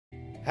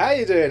How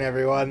you doing,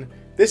 everyone?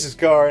 This is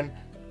Corin.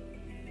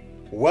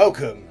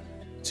 Welcome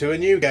to a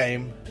new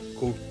game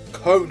called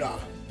Kona.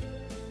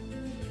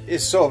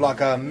 It's sort of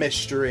like a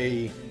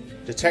mystery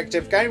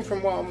detective game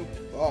from what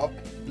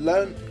I've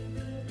learned.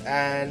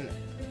 And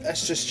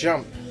let's just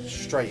jump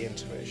straight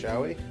into it,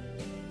 shall we?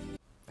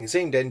 It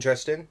seemed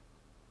interesting.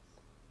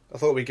 I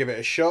thought we'd give it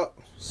a shot.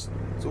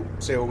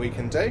 See what we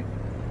can do.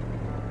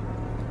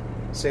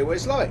 See what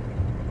it's like.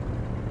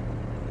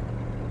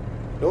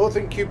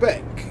 Northern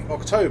Quebec,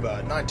 October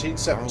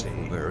 1970.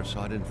 Carl Faubert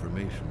sought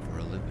information for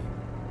a living.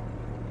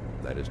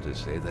 That is to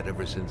say that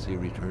ever since he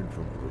returned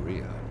from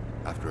Korea,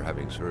 after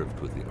having served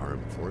with the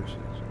armed forces,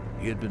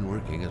 he had been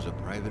working as a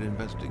private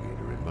investigator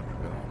in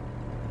Montreal.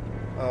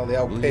 Oh, the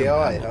old William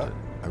PI, Hamilton,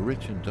 a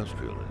rich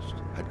industrialist,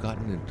 had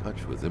gotten in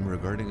touch with him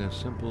regarding a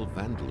simple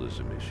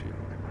vandalism issue.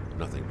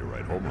 Nothing to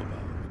write home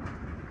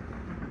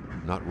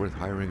about. Not worth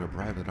hiring a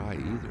private eye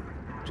either,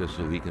 just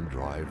so he can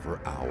drive for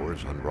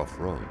hours on rough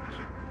roads.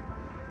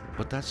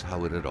 But that's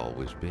how it had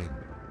always been.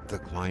 The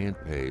client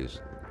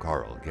pays,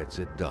 Carl gets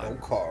it done.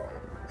 Oh, Carl.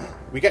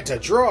 We get to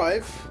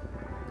drive.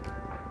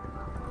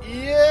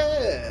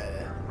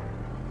 Yeah.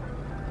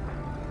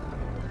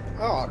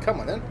 Oh,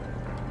 come on then.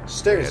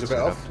 Steering's a bit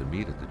off. To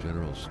meet at the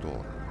general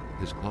store,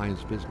 his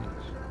client's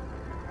business.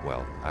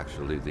 Well,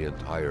 actually, the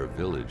entire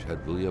village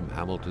had William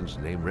Hamilton's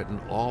name written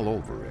all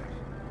over it.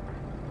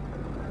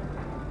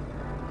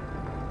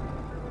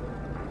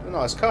 A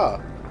nice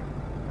car.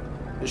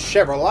 A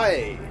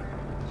Chevrolet.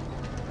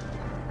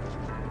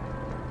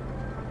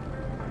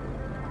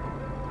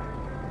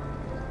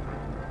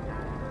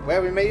 Where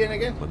are we meeting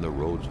again? When the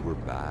roads were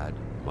bad,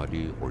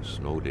 muddy, or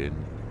snowed in,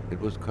 it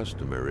was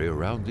customary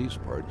around these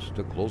parts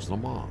to close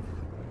them off.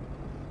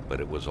 But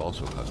it was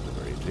also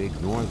customary to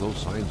ignore those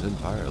signs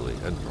entirely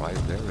and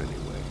drive there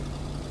anyway.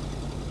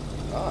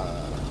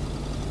 Ah.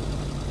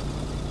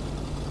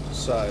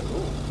 So,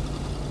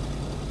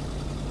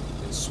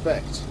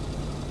 inspect.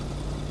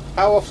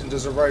 How often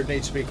does a road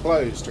need to be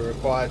closed to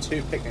require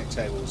 2 picnic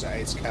tables at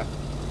its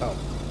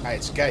at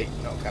its gate,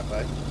 not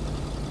cafe?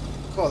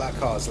 God, that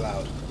car's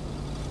loud.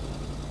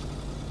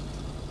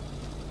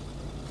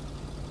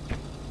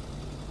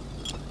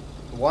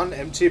 One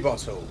empty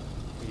bottle.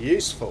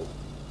 Useful.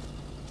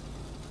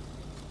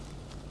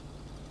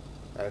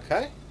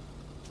 Okay.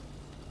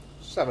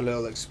 Just have a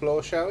little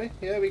explore, shall we?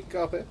 Yeah, we can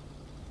go up here.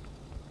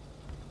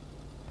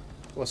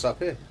 What's up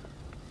here?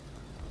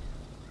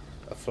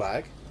 A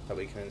flag that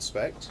we can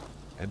inspect.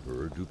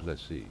 Emperor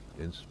Duplessis,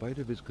 in spite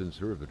of his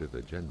conservative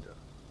agenda,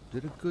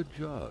 did a good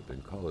job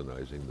in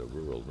colonizing the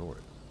rural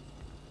north,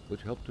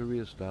 which helped to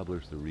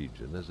re-establish the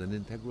region as an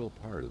integral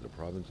part of the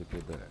province of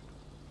Quebec.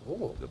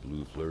 Oh. The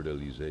blue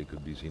fleur-de-lis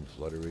could be seen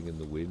fluttering in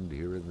the wind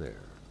here and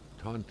there,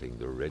 taunting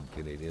the red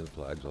Canadian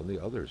flags on the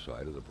other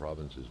side of the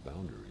province's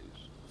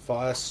boundaries.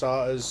 Fire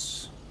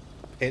starters,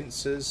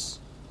 pincers.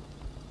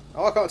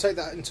 Oh, I can't take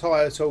that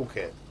entire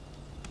toolkit.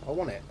 I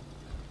want it.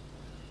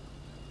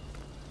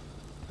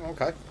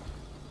 Okay.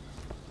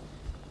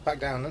 Back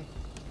down then.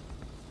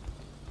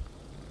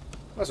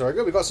 That's very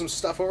good. We got some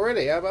stuff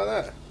already. How about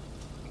that?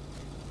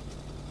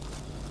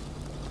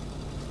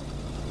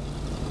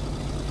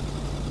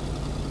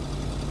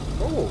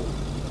 Oh.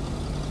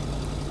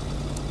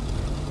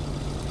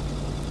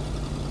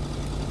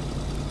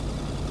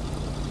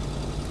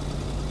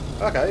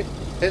 Okay.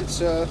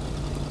 Pincer,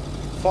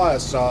 fire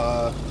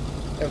starter,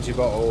 empty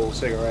bottle,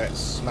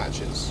 cigarettes,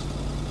 matches.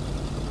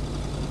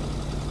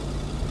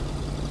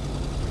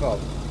 Well,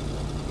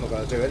 I'm not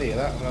going to do any of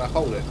that. I'm going to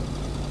hold it.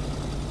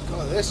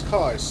 God, this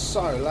car is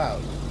so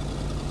loud.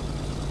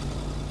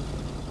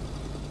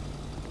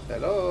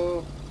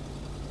 Hello.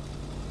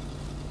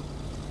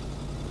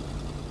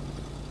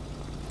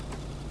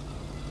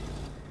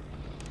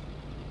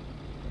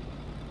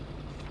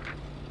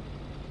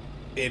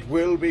 It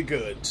will be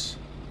good.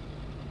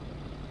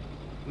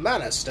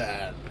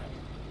 Manistan.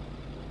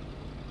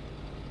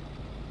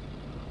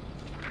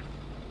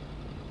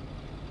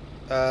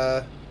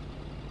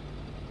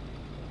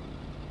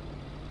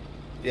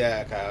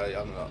 Yeah, okay,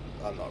 I'm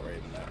not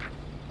reading that.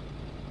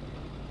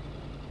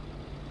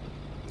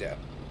 Yeah.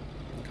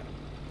 Okay.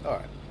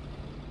 Alright.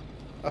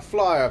 A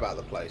flyer about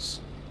the place.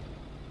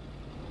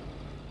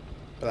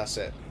 But that's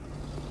it.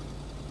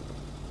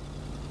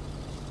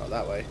 Not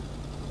that way.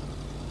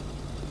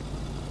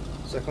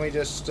 So can we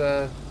just,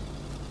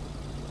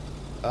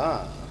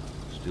 Ah.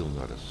 Still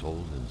not a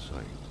soul in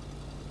sight.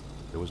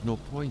 There was no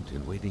point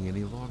in waiting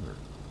any longer.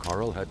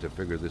 Carl had to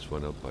figure this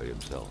one out by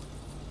himself.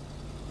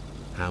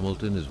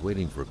 Hamilton is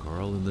waiting for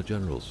Carl in the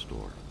general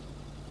store.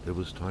 It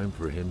was time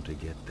for him to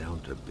get down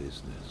to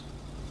business.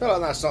 I feel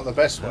like that's not the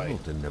best way.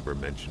 Hamilton never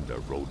mentioned a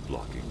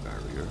road-blocking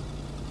barrier.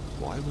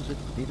 Why was it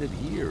needed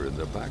here in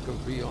the back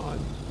of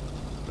Beyond?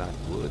 That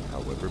would,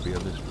 however, be a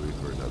mystery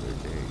for another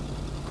day.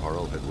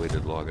 Carl had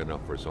waited long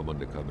enough for someone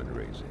to come and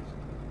raise it.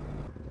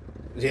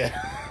 Yeah,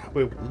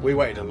 we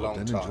waited a long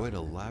Hamilton time. enjoyed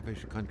a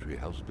lavish country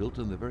house built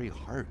in the very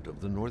heart of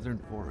the northern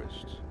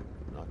forests,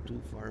 not too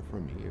far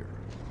from here.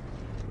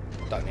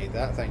 Don't need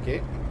that, thank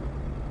you.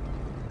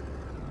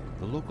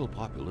 The local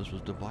populace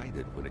was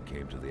divided when it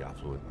came to the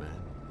affluent man.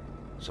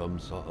 Some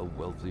saw a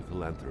wealthy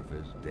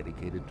philanthropist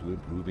dedicated to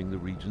improving the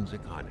region's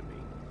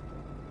economy.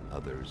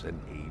 Others, an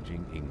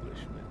aging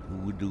Englishman who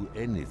would do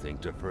anything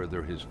to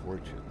further his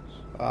fortunes.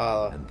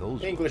 And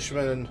those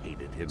Englishman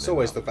hated him. It's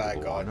always the enough to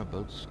bad go guy. on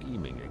about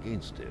scheming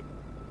against him.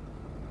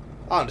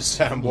 I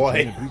understand He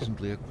why. had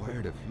recently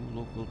acquired a few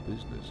local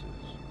businesses,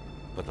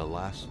 but the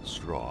last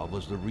straw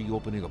was the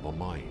reopening of a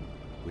mine,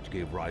 which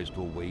gave rise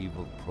to a wave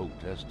of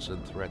protests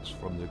and threats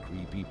from the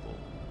Cree people.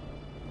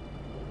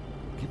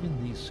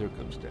 Given these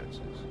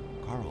circumstances,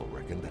 Carl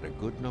reckoned that a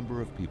good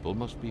number of people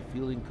must be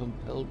feeling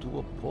compelled to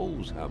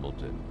oppose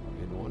Hamilton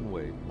in one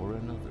way or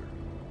another.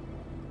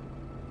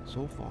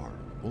 So far,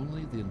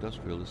 only the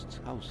industrialist's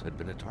house had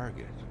been a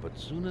target, but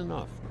soon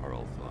enough,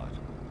 Carl thought,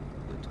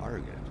 the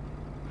target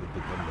would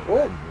become the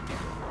man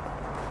himself.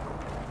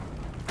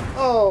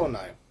 Oh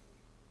no.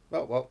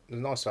 Well, it was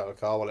nice to have a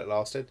car while it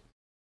lasted.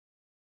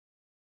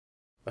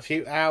 A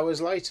few hours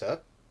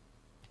later.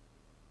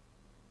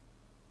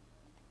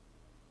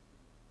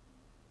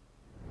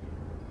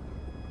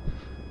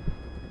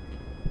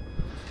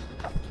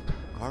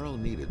 Carl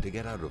needed to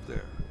get out of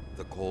there.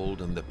 The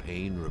cold and the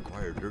pain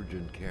required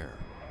urgent care.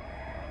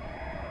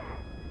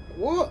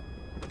 What?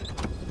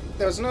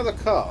 There was another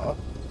car,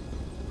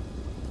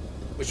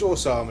 which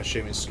also I'm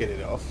assuming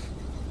skidded off.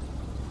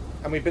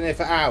 And we've been here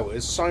for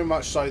hours, so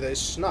much so that it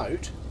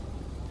snowed.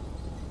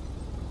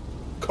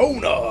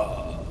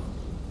 Kona!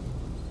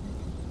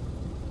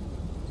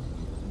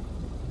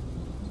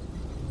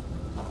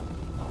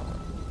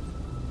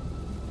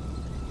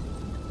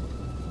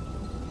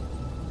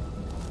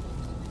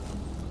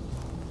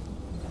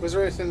 Was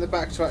there anything in the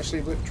back to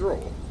actually withdraw?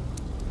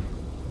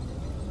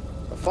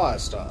 A fire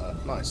starter.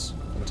 Nice.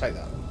 I'm going to take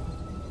that one.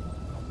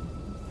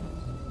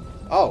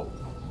 Oh.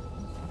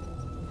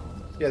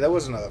 Yeah, there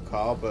was another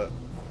car, but...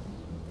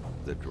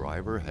 The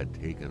driver had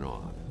taken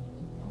off.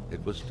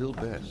 It was still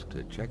best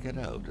to check it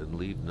out and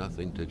leave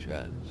nothing to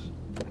chance.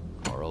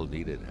 Carl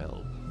needed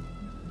help.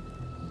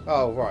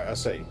 Oh, right, I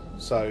see.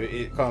 So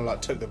it kind of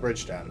like took the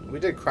bridge down.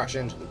 We did crash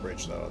into the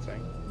bridge, though, I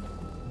think.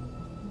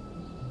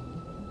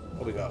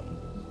 What we got?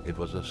 It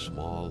was a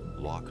small,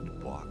 locked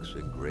box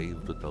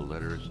engraved with the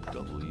letters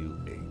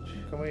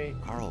W.H. Can we...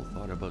 Carl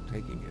thought about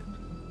taking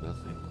it.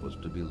 Nothing was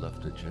to be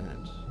left to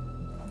chance.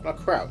 Can I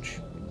crouch?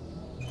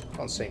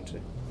 Can't seem to.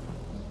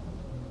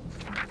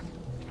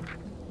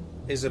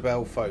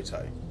 Isabel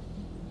photo.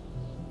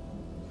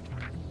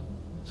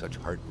 Such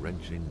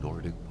heart-wrenching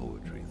Nordic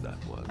poetry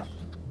that was.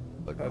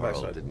 But Oh,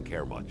 Carl that's didn't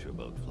care much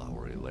about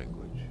flowery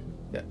language.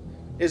 Yeah.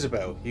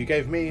 Isabel, you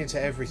gave meaning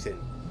to everything.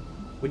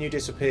 When you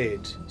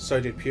disappeared, so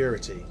did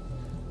purity.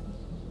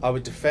 I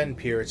would defend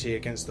purity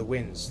against the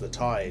winds, the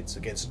tides,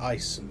 against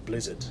ice and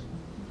blizzard.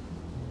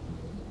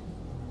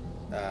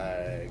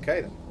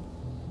 Okay then.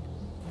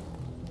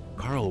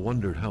 Carl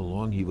wondered how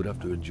long he would have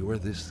to endure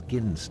this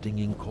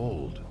skin-stinging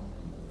cold.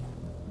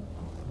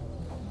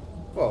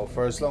 Well,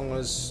 for as long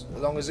as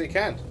he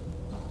can.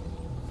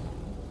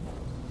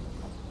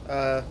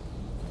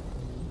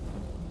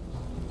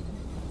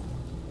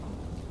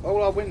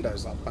 All our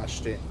windows are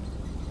bashed in.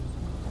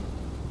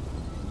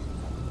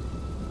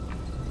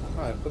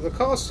 Right, but the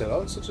car's still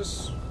on, so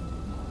just...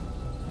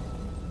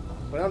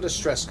 When under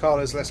stress,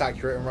 car is less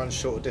accurate and runs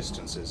shorter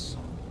distances.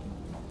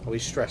 Are we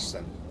stressed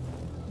then?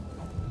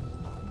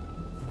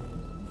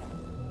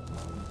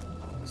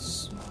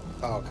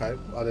 Oh, okay,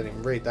 I didn't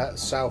even read that.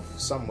 South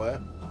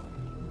somewhere.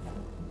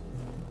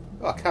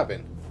 Oh,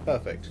 cabin.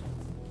 Perfect.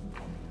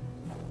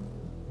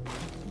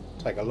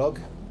 Take a log.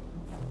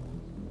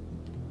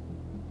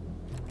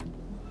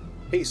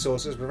 Heat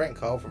sources prevent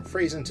Carl from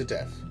freezing to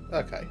death.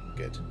 Okay,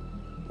 good.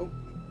 Oh.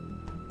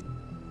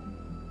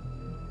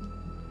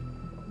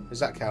 Does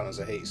that count as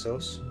a heat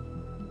source?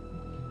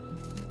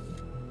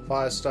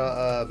 Fire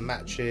starter,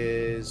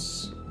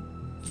 matches...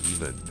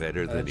 Even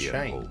better than he had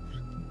chain. hoped.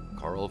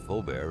 Carl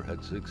Faubert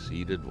had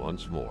succeeded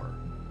once more,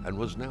 and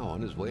was now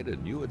on his way to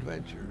new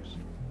adventures.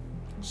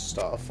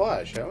 Start a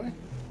fire, shall we?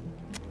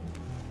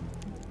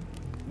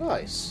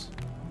 Nice.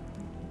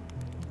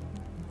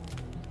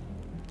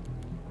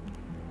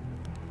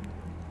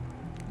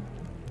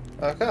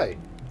 Okay.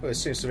 Well, it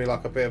seems to be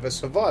like a bit of a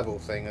survival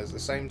thing at the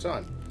same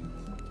time.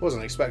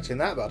 Wasn't expecting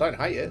that, but I don't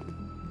hate it.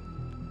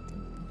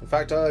 In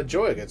fact, I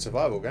enjoy a good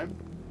survival game.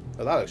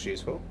 Well, that looks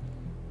useful.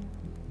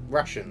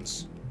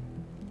 Rations.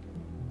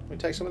 Let me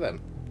take some of them.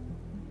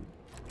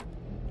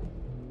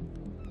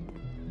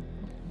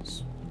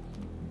 Let's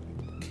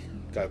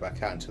go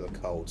back out into the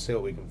cold, see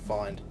what we can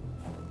find.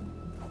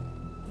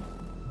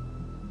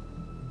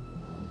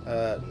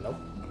 Nope.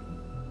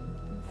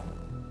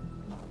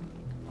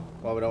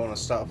 Well, we don't want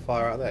to start a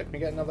fire out there. Can we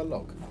get another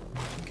log?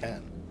 We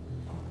can.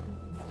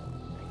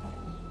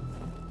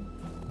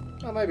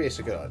 Oh, maybe it's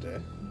a good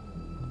idea.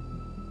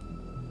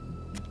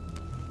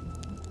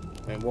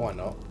 I mean, why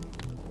not?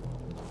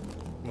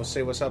 We'll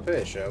see what's up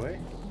here, shall we?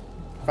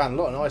 Found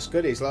a lot of nice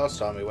goodies last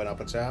time we went up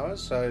a tower,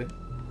 so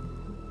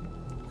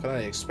can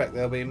only expect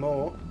there'll be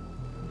more.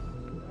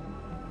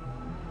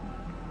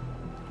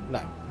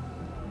 No.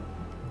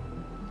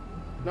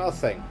 Not a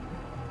thing.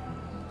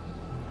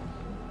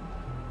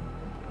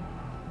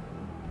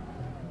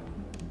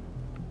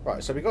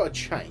 Right, so we got a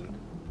chain,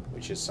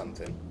 which is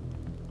something.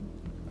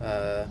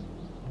 And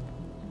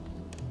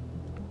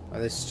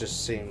this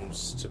just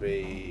seems to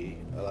be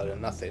a load of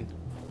nothing.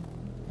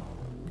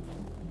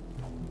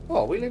 Oh,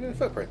 are we leaving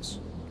footprints?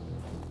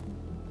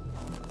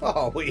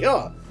 Oh, we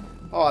are!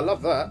 Oh, I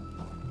love that.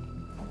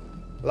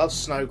 Love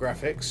snow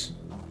graphics.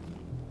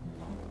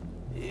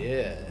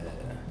 Yeah.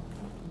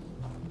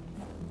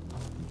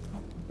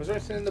 Was there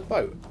anything in the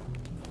boat?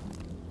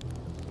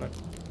 No.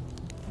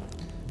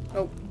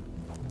 Oh.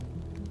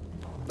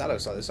 That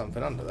looks like there's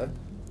something under there.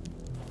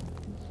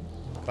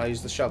 Can I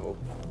use the shovel?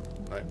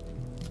 No.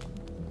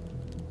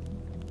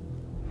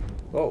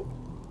 Oh.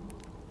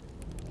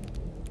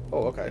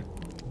 Oh, okay.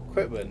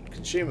 Equipment,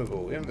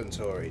 consumable,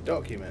 inventory,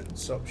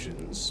 documents,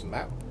 options,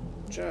 map,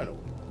 journal.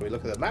 Can we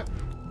look at the map?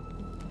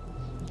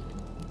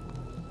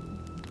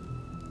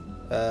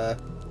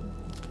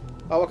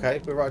 Oh,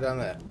 okay. We're right down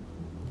there.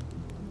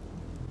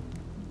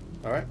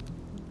 Alright.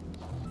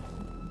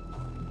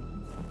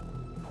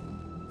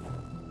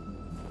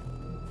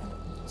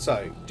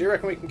 So, do you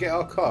reckon we can get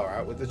our car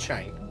out with the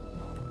chain?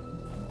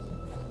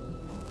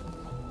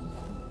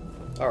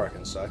 I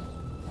reckon so.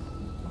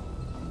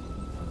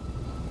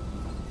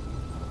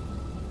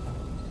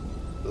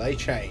 Lay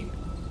chain.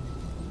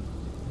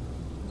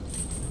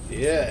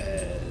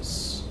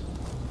 Yes.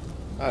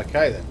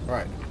 Okay then,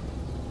 right.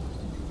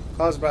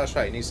 Car's about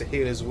straight. He needs to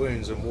heal his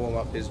wounds and warm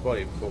up his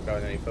body before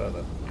going any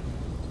further.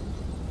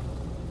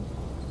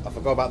 I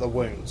forgot about the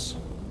wounds.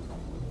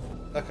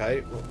 Okay.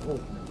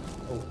 Ooh.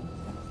 Ooh.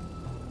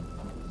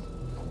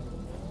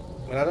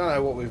 I mean, I don't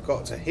know what we've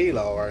got to heal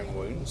our own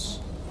wounds.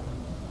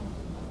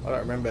 I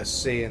don't remember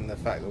seeing the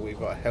fact that we've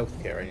got a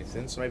healthcare or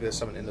anything, so maybe there's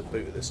something in the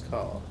boot of this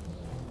car.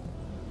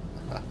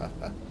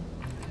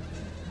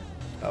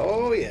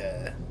 Oh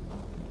yeah.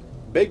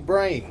 Big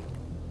brain.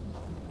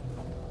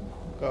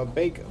 Got a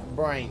big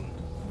brain.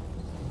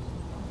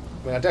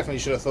 I mean, I definitely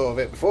should have thought of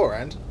it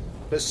beforehand,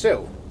 but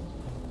still.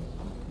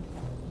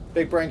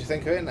 Big brain to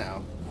think of it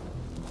now.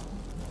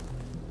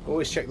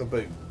 Always check the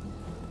boot.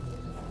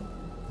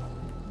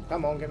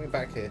 Come on, get me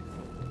back here.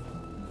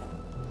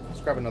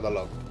 Let's grab another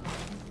log.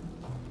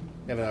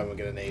 Never know when we're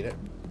going to need it.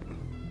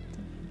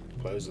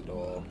 Close the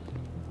door.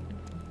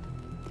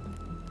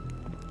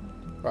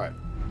 Right.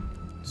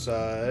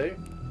 So,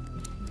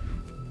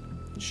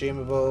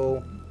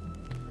 consumable.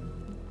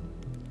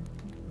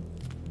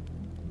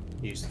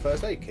 Use the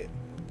first aid kit.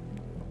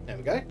 There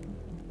we go.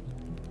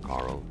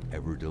 Carl,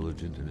 ever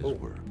diligent in his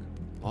work,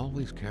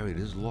 always carried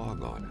his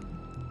log on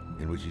him,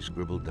 in which he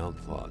scribbled down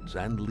thoughts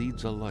and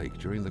leads alike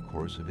during the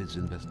course of his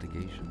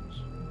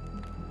investigations.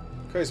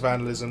 Crazy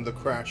vandalism, the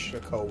crash, a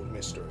cold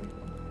mystery.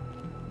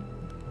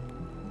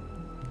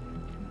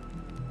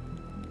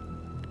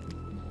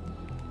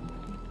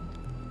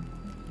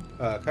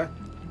 Okay.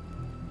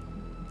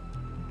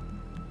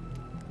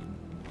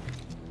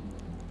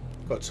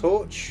 Got a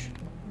torch.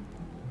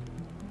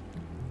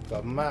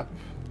 Got a map.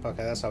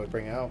 Okay, that's how we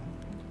bring it out.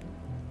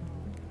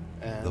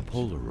 And The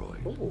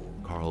Polaroid, ooh.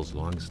 Carl's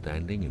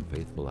long-standing and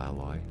faithful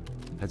ally,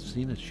 had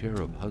seen its share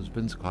of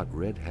husbands caught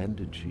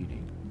red-handed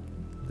cheating.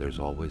 There's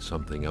always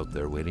something out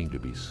there waiting to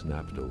be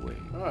snapped away.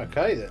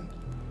 Okay then.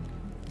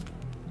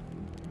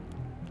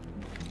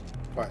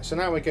 Right, so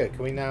now we're good.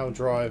 Can we now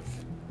drive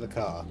the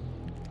car?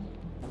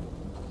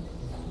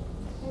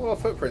 Oh, our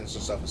footprints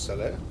and stuff are still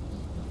here.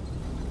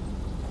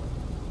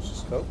 Which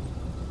is cool.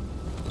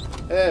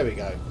 There we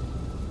go.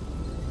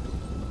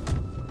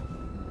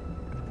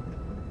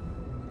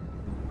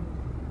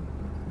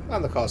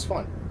 And the car's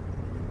fine.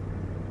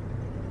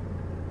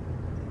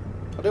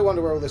 I do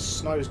wonder where all this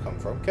snow's come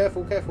from.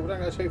 Careful, careful, don't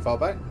go too far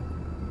back.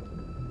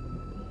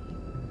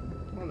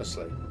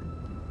 Honestly.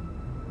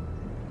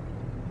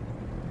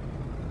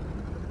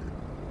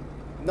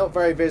 Not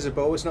very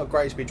visible. It's not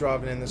great to be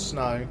driving in the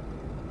snow.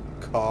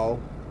 Carl.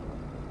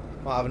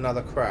 Might have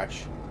another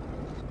crash.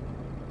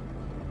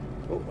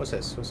 Oh, what's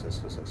this? What's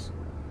this? What's this?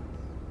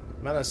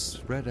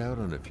 Spread out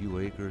on a few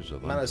acres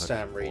of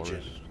Manistan untouched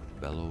region. forest,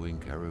 bellowing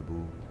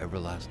caribou,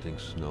 everlasting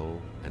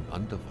snow, and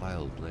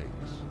undefiled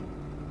lakes.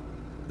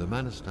 The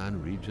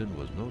Manistan region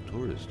was no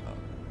tourist hub.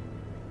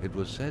 It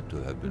was said to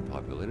have been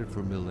populated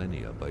for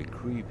millennia by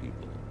Cree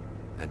people,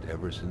 and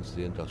ever since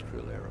the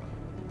industrial era,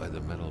 by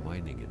the metal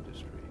mining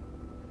industry.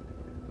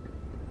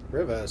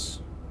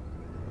 Rivers.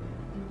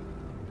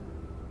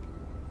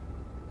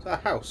 Is that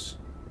a house?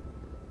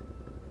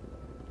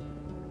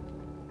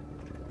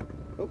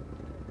 Oh.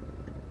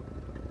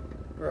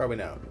 Where are we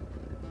now?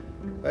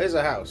 There's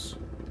a house.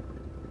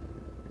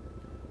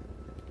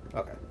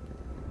 Okay.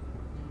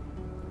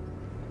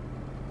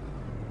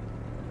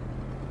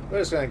 We're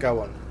just going to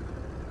go on.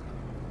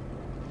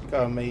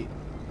 Go and meet...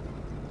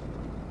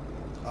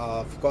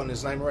 I've forgotten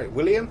his name already.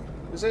 William?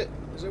 Is it?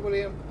 Is it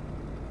William?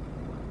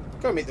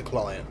 Go and meet the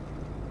client.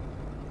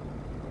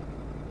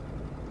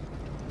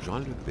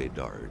 Jean-Luc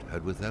Bédard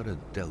had without a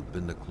doubt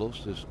been the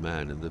closest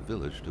man in the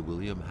village to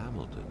William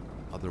Hamilton,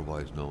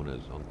 otherwise known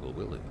as Uncle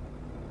Willie.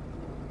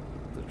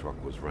 The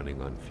truck was running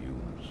on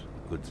fumes.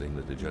 Good thing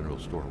that the general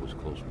store was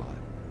close by.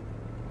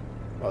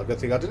 Well, good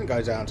thing I didn't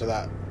go down to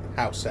that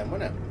house then,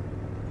 wasn't it?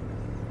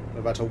 I'm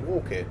about to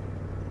walk it.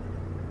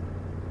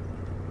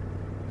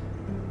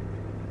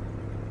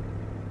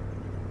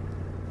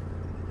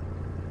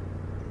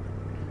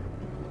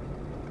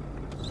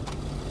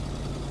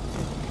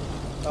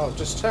 Oh,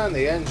 just turn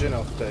the engine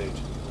off, dude.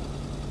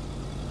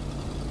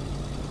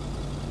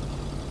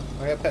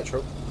 I get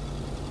petrol.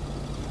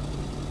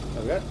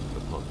 There we go.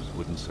 The pumps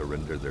wouldn't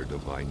surrender their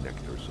divine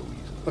nectar so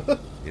easily.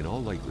 In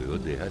all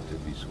likelihood, they had to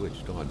be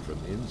switched on from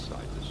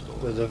inside the store.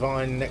 The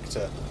divine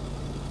nectar.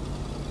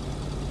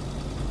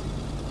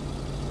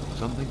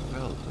 Something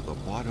fell to the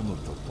bottom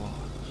of the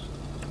box.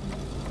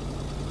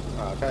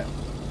 Oh, okay.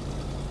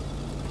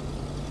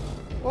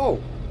 Whoa!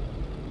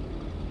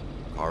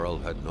 Carl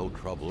had no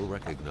trouble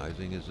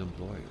recognizing his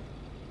employer.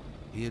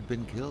 He had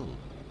been killed.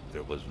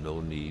 There was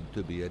no need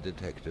to be a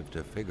detective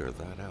to figure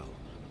that out.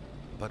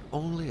 But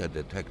only a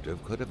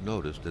detective could have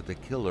noticed that the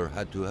killer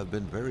had to have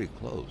been very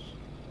close.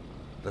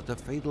 That the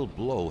fatal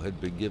blow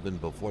had been given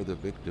before the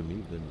victim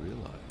even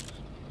realized.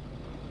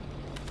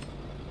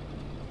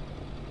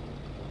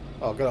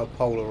 Oh, good old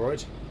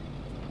Polaroid.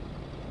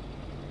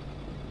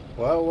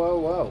 Well,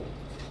 well, well.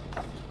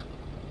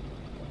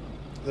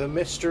 The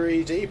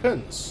mystery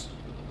deepens.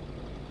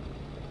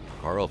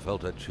 Carl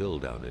felt a chill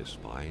down his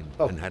spine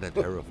and had a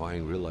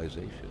terrifying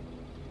realization.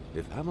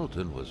 If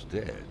Hamilton was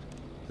dead,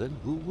 then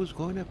who was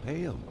going to pay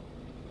him?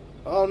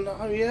 Oh,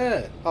 no,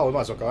 yeah. Oh, we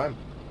might as well go home.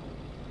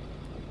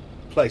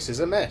 Place is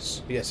a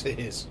mess. Yes, it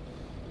is.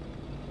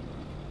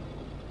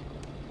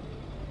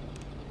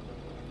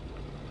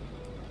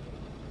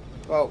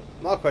 Well,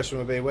 my question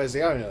would be, where's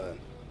the owner then?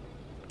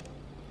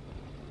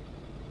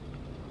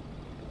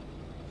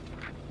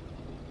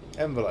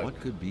 Envelope. What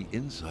could be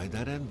inside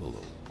that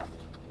envelope?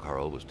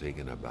 Carl was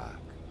taken aback.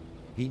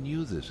 He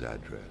knew this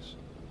address.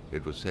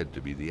 It was said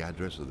to be the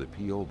address of the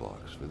P.O.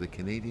 box for the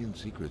Canadian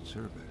Secret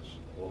Service.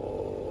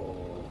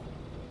 Oh.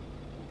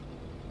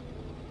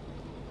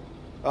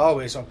 Oh,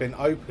 it's not been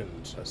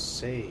opened. I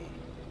see.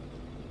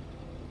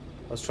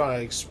 I was trying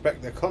to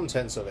expect the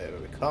contents of it,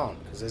 but we can't,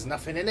 because there's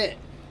nothing in it.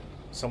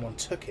 Someone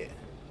took it.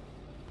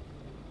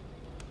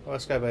 Well,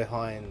 let's go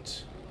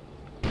behind.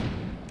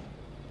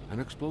 An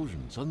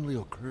explosion suddenly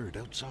occurred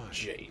outside.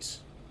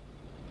 Jeez.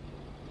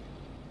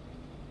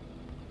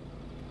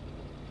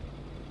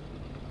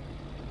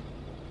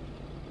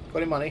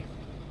 Got any money?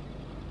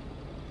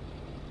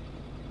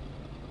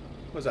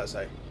 What does that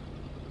say?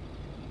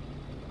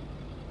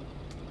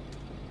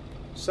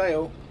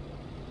 Sale.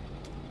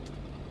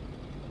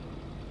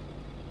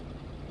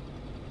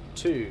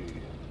 2,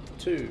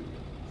 2,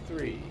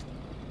 3.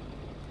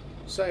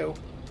 Sale.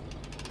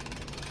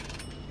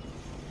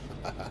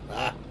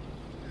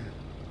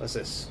 What's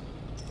this?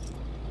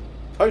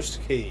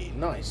 Post key.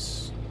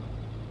 Nice.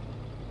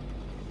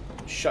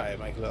 Shut it,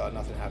 make it look like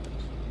nothing happened.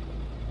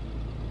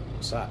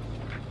 What's that?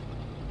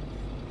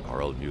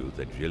 Carl knew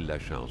that Gilles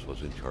Lachance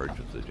was in charge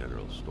of the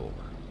general store.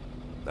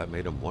 That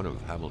made him one of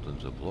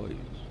Hamilton's employees.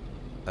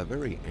 A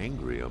very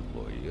angry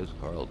employee, as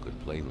Carl could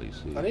plainly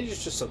see. I need you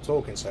to just stop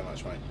talking so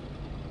much, mate.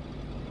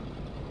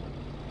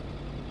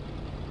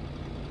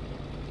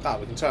 Ah,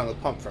 we can turn on the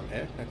pump from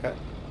here. Okay.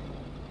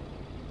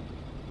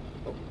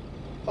 Oh.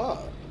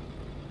 Ah.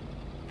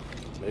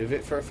 Move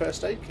it for a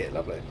first aid kit.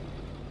 Lovely.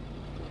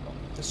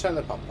 Let's turn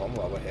the pump on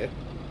while we're here.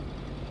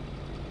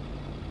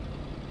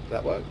 Did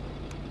that work?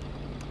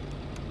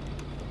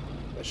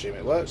 I assume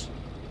it works.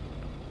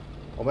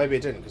 Or maybe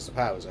it didn't because the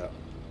power's out.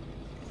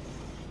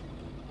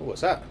 Oh,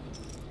 what's that?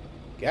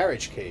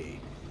 Garage key.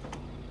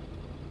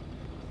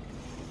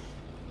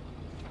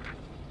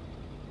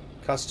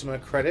 Customer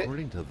credit.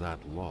 According to that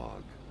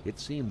log, it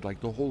seemed like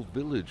the whole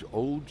village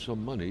owed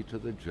some money to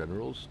the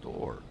general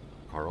store.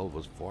 Carl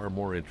was far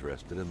more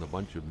interested in the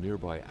bunch of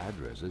nearby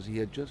addresses he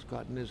had just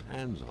gotten his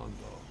hands on,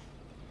 though.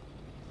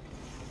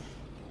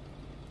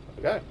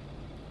 There we go.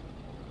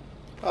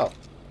 Oh,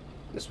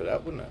 this would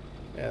help, wouldn't it?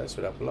 Yeah, this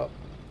would help a lot.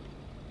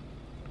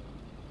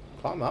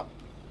 Climb up.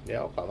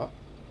 Yeah, I'll climb up.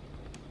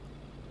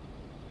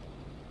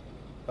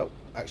 Oh,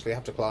 actually I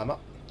have to climb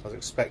up. I was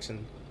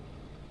expecting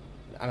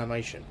an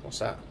animation. What's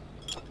that?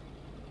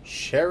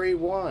 Cherry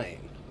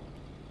wine.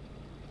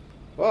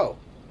 Whoa.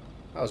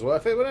 That was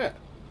worth it, wasn't it?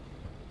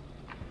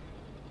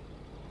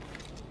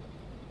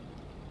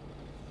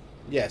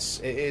 Yes,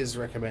 it is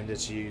recommended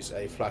to use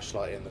a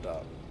flashlight in the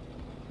dark.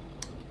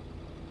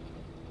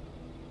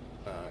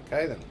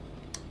 Okay then.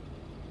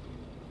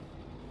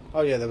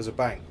 Oh yeah, there was a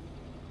bang.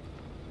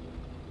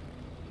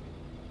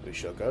 We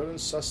shall go and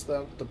suss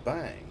out the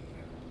bang.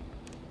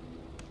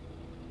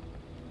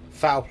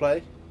 Foul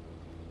play.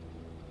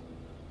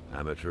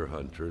 Amateur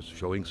hunters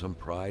showing some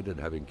pride at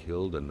having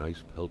killed a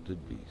nice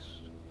pelted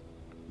beast.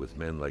 With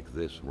men like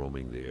this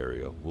roaming the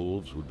area,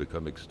 wolves would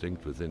become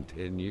extinct within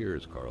 10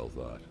 years, Carl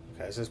thought.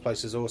 Okay, so this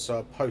place is also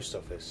a post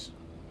office.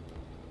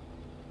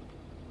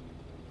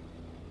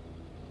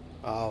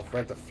 Oh, I've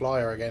read the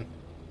flyer again.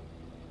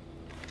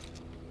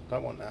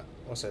 Don't want that.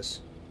 What's this?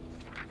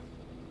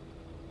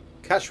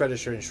 Cash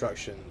register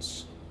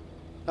instructions.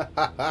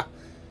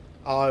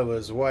 I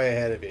was way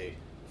ahead of you.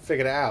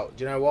 Figured it out.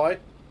 Do you know why?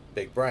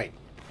 Big brain.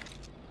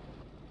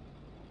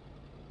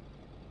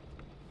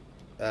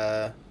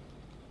 The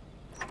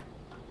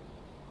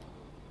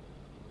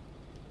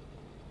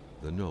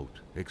note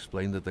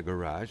explained that the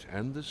garage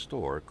and the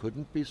store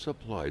couldn't be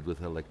supplied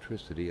with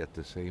electricity at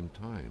the same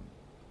time.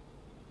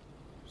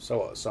 So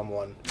what,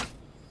 someone...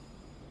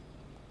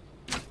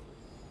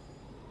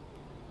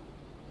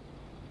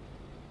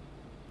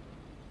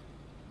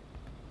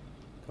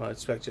 Can I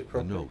inspect it The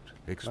properly? note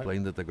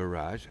explained that the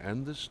garage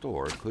and the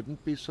store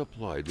couldn't be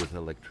supplied with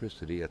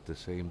electricity at the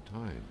same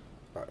time.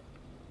 Right.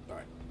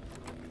 Right.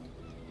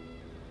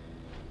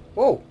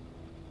 Whoa!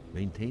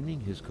 Maintaining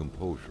his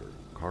composure,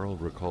 Carl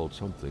recalled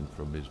something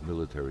from his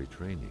military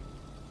training.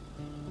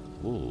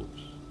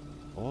 Wolves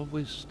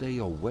always stay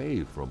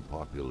away from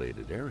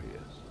populated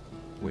areas.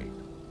 Wait,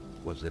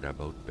 was it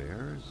about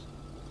bears?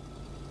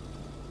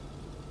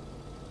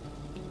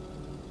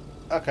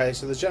 Okay,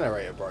 so the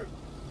generator broke.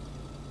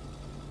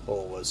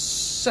 Or was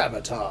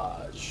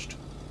sabotaged.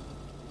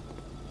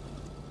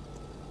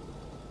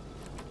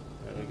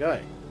 There we go.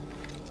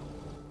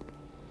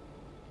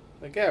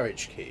 The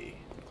garage key.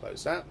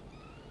 Close that.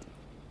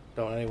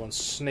 Don't want anyone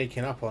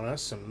sneaking up on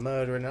us and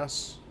murdering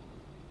us.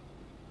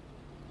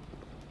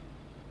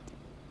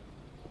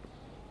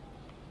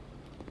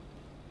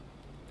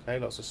 Okay,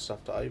 lots of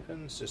stuff to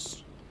open. Let's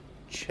just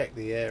check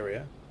the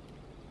area.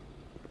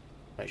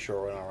 Make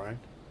sure we're on our own.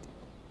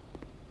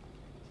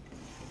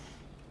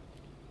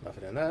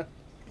 Nothing in there.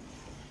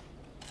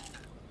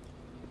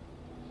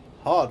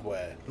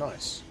 Hardware,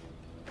 nice.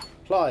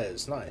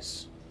 Pliers,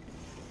 nice.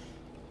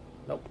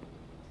 Nope.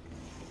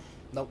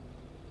 Nope.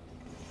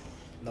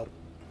 Nope.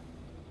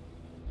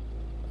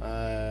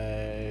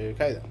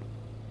 Okay then.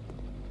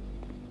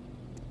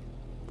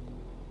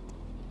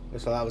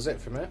 Looks like that was it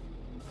from here.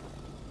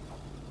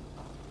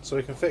 So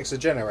we can fix the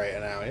generator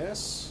now,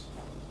 yes?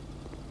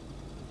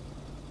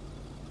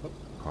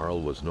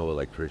 Carl was no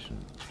electrician,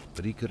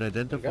 but he could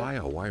identify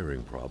a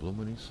wiring problem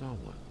when he saw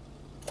one.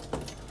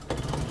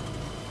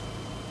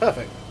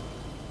 Perfect.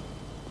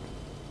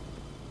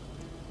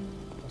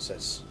 What's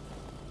this?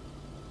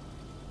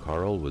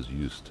 Carl was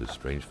used to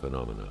strange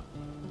phenomena,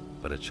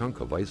 but a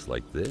chunk of ice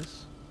like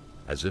this,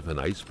 as if an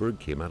iceberg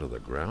came out of the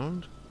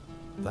ground,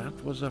 that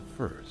was a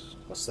first.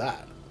 What's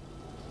that?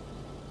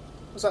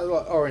 What's that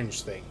like,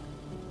 orange thing?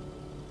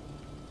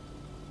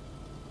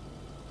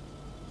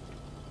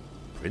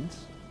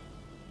 Prince?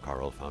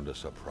 Carl found a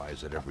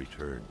surprise at every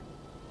turn.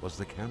 Was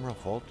the camera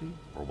faulty,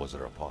 or was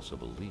there a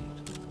possible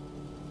lead?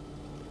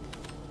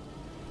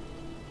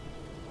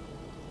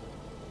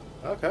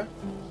 Okay.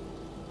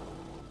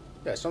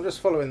 Yeah, so I'm just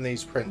following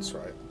these prints,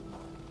 right?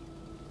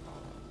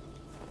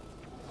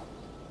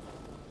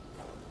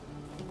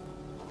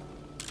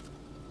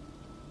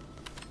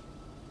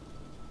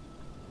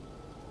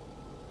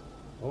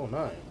 Oh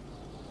no.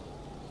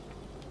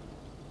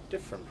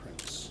 Different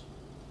prints.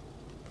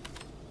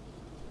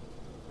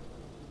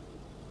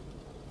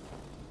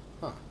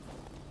 Huh.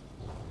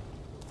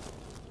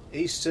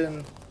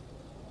 Eastern...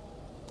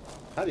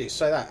 How do you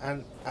say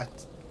that?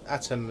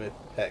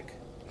 Atomipec.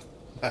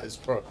 That is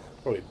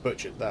probably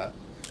butchered that.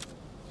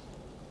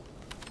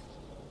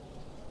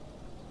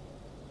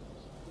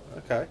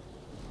 Okay.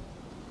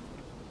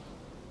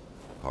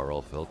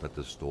 Carl felt that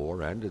the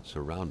store and its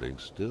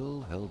surroundings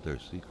still held their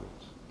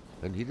secrets,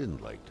 and he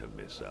didn't like to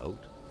miss out.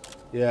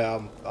 Yeah,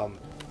 I'm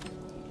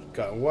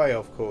going way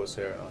off course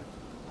here, aren't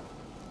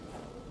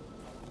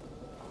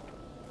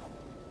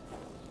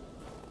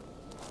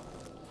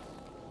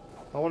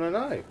I want to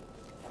know.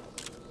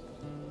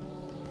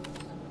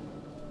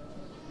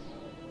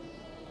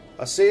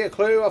 I see a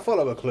clue, I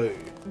follow a clue.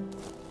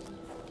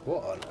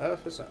 What on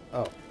earth is that?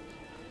 Oh.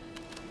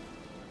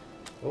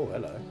 Oh,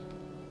 hello.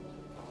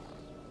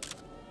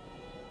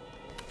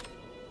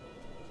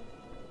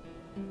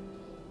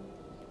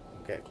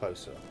 Get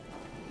closer.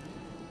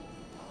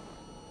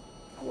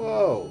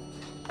 Whoa.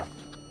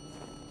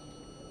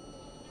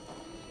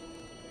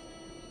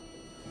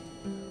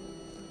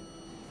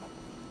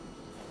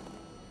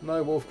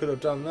 No wolf could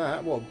have done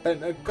that. What,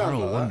 bent a gun Carl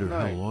like wondered that?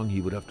 No. how long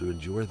he would have to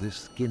endure this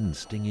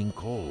skin-stinging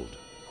cold.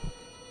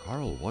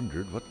 Carl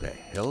wondered what the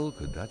hell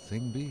could that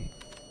thing be.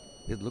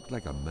 It looked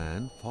like a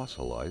man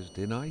fossilized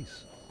in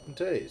ice.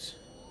 Indeed.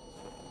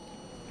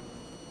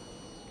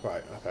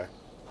 Right, okay.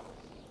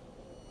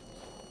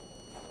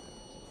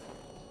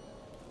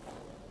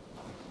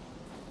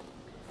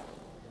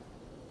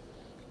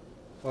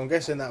 Well, I'm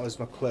guessing that was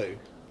my clue.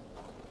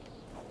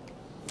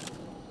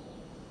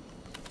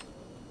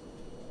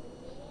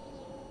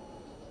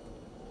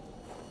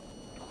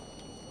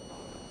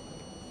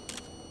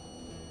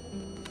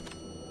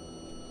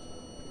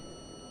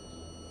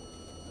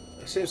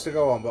 It seems to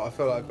go on, but I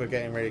feel like we're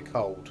getting really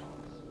cold.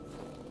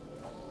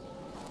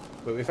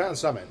 But we found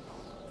something.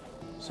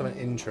 Something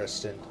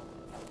interesting.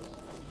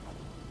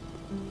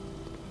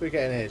 If we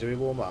get in here, do we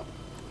warm up?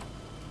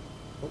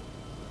 Oh.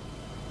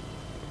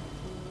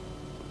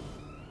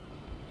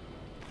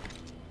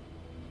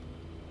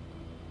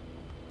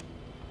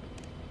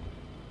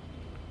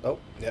 Oh,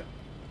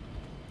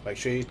 Make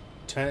sure you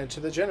turn it to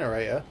the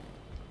generator.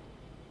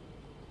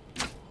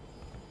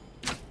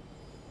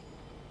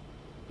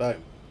 Boom.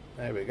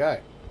 There we go.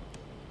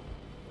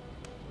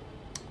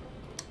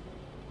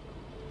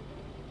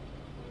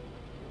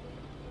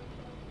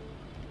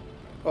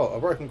 Oh, a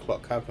broken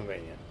clock. How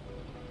convenient.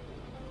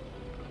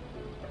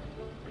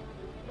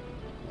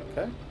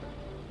 Okay.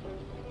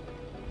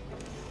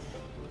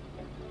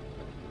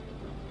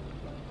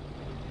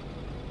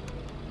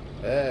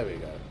 There we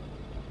go.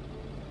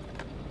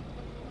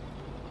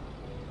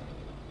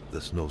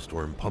 The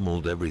snowstorm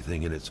pummeled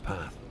everything in its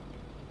path.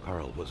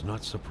 Carl was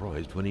not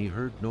surprised when he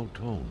heard no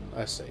tone.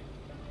 I see.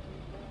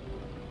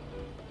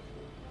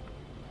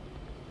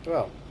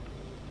 Well.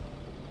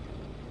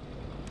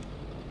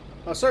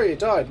 Oh, sorry you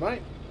died,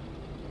 mate.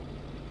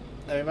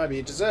 I mean, maybe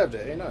you deserved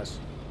it. Who knows?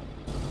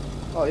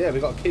 Oh, yeah, we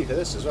got a key for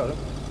this as well,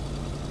 haven't we?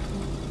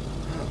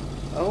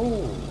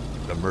 Oh.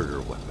 The murder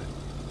weapon.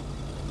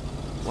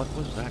 What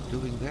was that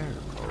doing there,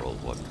 Carl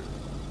wondered.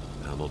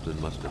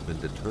 Hamilton must have been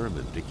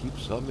determined to keep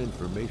some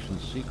information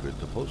secret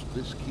to post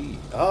this key.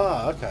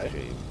 Ah, okay.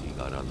 Shame he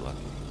got unlucky.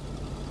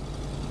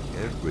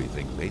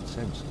 Everything made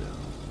sense now.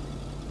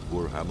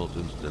 Poor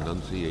Hamilton's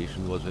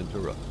denunciation was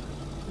interrupted,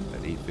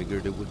 and he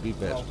figured it would be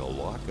best to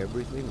lock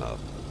everything up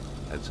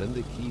and send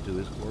the key to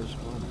his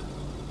correspondent,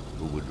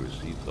 who would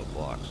receive the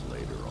box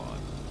later on.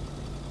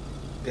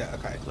 Yeah,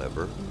 okay.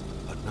 Clever,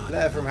 but not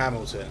Letter from enough.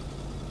 Hamilton.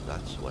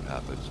 That's what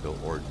happens to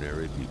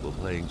ordinary people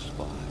playing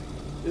spy.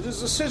 It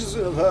is a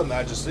citizen of Her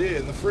Majesty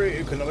in the free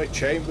economic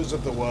chambers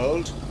of the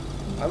world.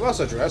 I must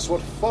address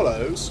what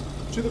follows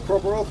to the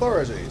proper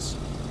authorities.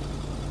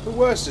 The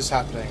worst is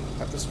happening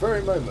at this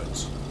very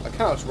moment. I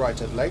cannot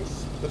write at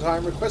length, but I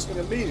am requesting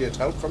immediate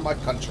help from my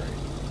country.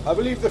 I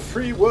believe the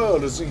free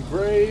world is in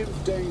grave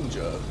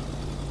danger.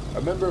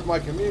 A member of my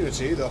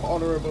community, the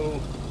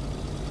Honourable...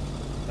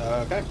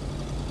 okay.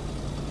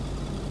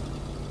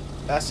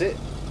 That's it.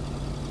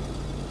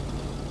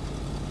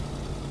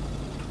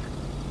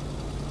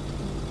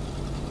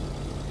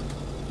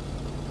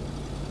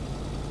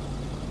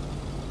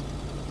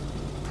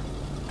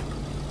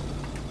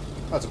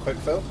 That's a quick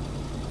fill.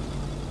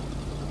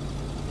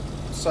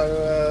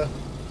 So,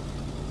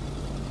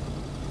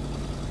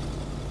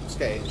 let's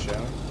get in, shall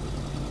we?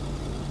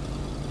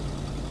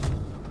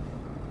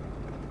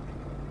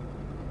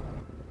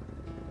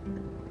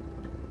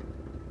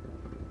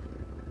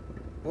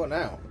 What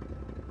now?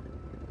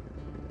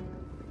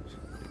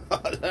 I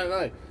don't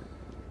know.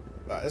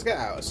 Right, let's get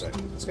out a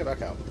second. Let's get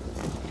back out.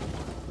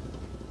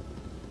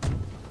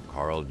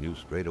 Carl knew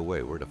straight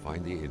away where to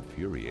find the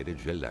infuriated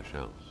Gilles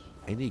Lachance.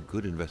 Any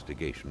good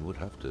investigation would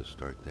have to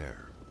start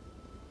there.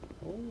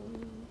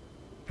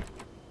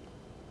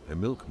 A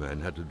milkman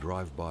had to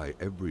drive by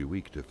every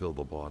week to fill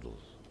the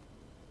bottles.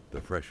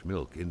 The fresh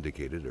milk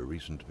indicated a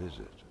recent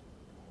visit.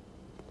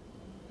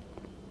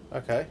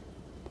 Okay.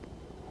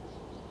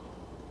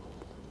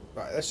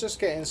 Right, let's just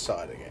get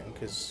inside again,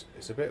 because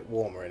it's a bit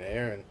warmer in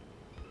here, and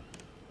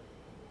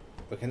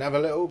we can have a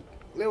little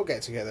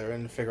get together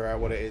and figure out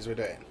what it is we're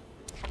doing.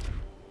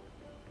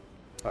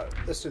 Right,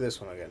 let's do this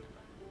one again.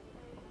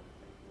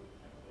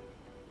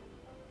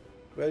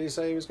 Where did he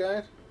say he was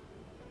going?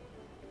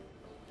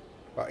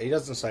 Right, he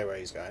doesn't say where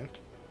he's going.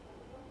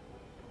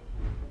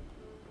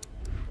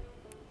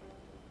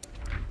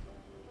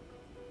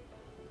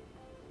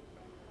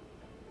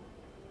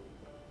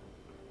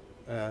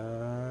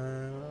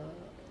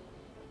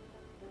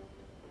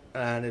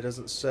 And it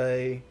doesn't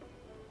say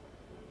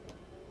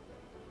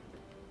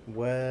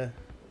where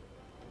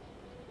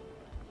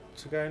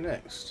to go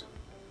next.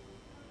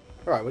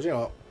 Alright, well, you know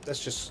what?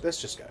 Let's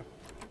just go.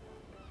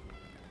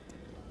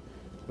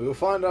 We will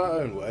find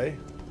our own way.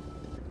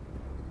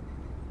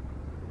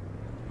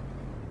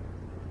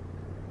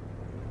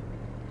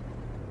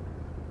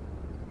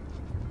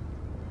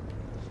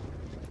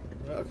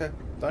 Okay,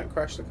 don't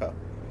crash the car.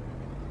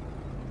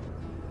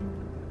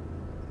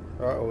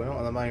 Right, well, we're not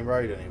on the main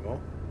road anymore.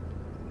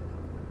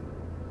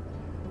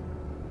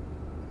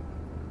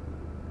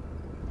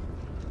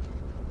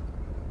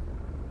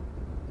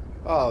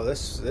 Oh,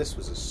 this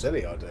was a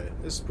silly idea.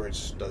 This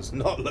bridge does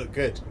not look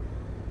good.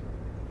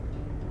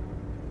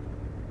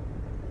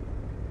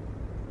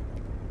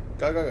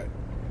 Go, go, go.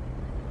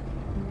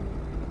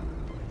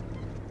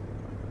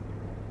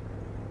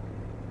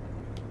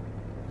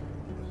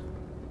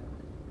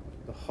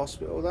 The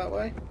hospital that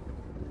way?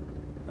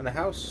 And the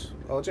house?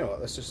 Oh, do you know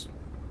what? Let's just...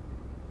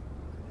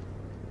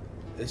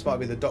 This might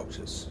be the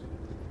doctor's.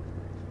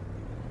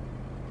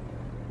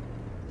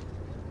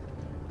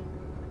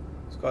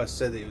 This guy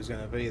said that he was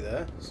going to be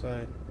there,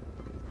 so...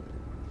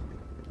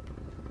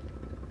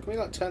 Can we,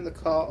 like, turn the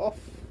car off?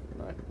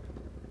 No.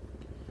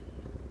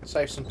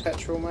 Save some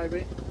petrol,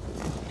 maybe?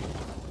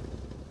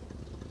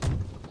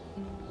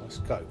 Let's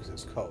go, because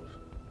it's cold.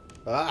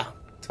 Ah!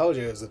 Told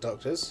you it was the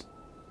doctor's.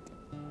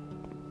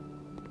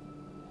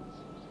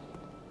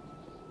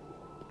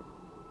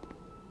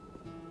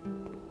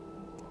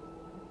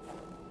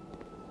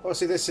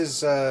 Obviously, this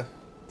is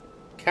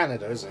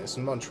Canada, isn't it? It's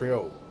in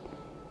Montreal.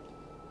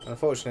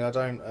 Unfortunately, I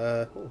don't...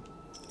 Ooh.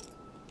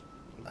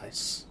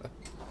 Nice.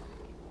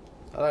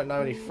 I don't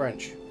know any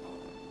French.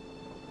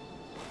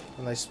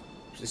 And they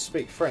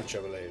speak French, I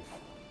believe.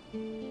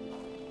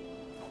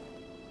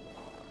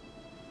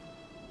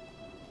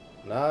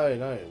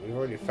 No, we've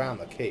already found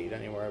the key.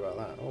 Don't you worry about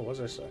that. Oh, what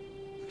does it say?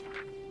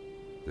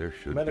 There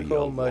should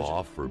Medical be a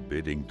law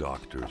forbidding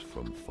doctors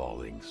from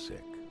falling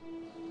sick.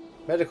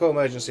 Medical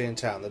emergency in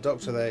town. The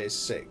doctor there is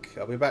sick.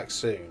 I'll be back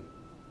soon.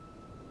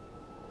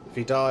 If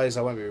he dies,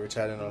 I won't be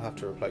returning. I'll have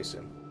to replace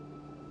him.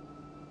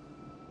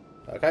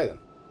 Okay, then.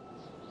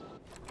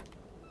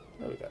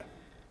 There we go.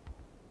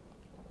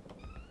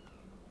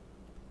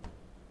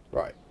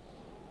 Right.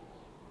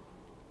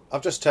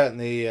 I've just turned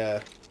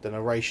the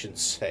narration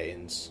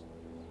settings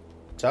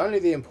to only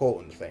the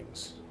important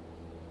things.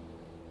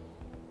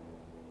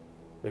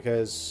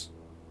 Because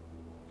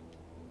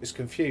it's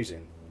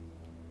confusing.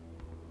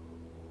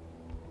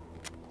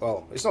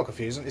 Well, it's not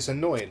confusing, it's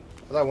annoying.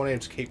 I don't want him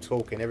to keep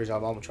talking every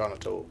time I'm trying to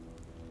talk.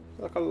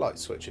 Like a light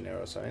switch in here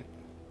or something.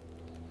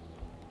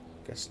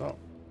 Guess not.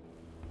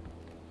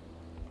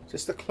 Is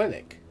this the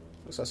clinic?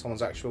 Looks like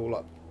someone's actual,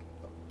 like...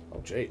 Oh,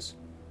 jeez.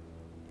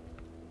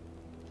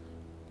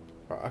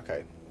 Right,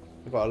 okay.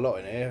 We've got a lot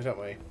in here, don't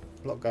we?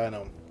 A lot going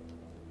on.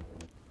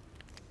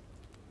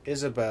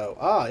 Isabel.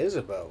 Ah,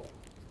 Isabel.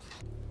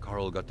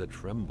 Carl got the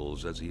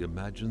trembles as he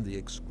imagined the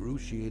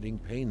excruciating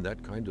pain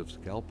that kind of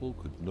scalpel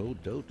could no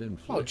doubt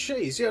inflict. Oh,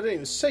 jeez, yeah, I didn't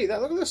even see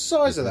that. Look at the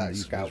size of that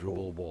these scalpel.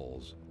 miserable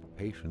walls,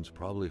 patients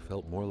probably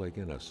felt more like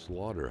in a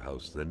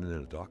slaughterhouse than in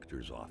a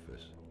doctor's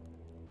office.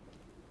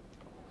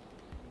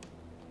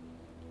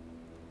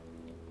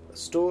 A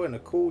store in a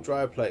cool,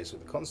 dry place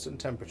with a constant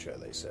temperature,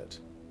 they said.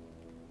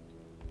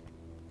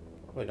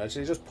 Well, no, so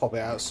you just pop it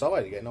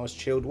outside, you get nice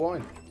chilled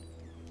wine.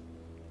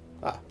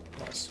 Ah,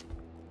 nice.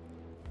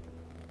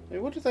 I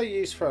mean, what did they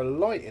use for a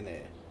light in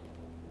here?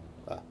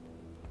 Ah.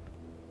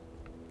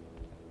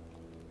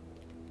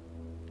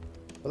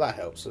 Well, that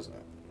helps, doesn't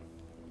it?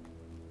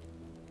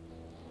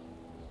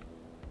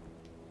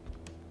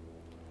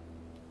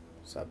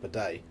 Is that a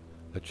bidet?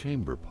 A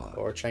chamber pot.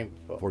 Or a chamber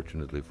pot?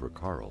 Fortunately for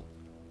Carl,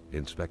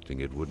 inspecting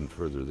it wouldn't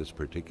further this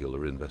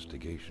particular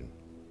investigation.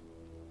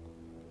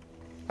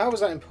 How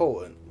was that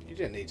important? You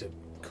didn't need to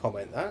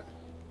comment that.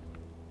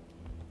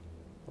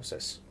 What's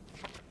this?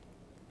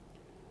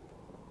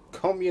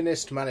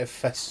 Communist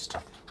Manifesto.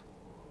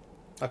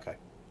 Okay.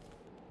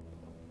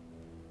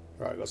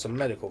 Right, got some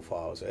medical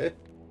files here.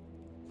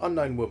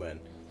 Unknown woman.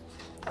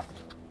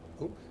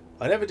 Ooh.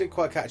 I never did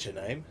quite catch her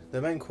name.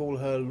 The men call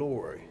her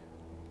Laurie.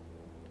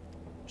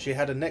 She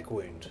had a neck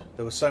wound.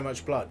 There was so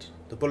much blood.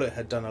 The bullet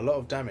had done a lot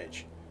of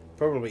damage,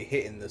 probably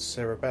hitting the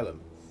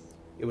cerebellum.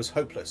 It was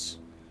hopeless.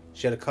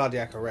 She had a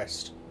cardiac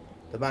arrest.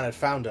 The man had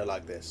found her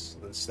like this,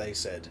 they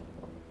said.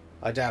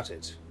 I doubt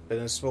it, but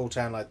in a small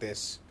town like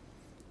this,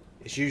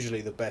 it's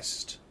usually the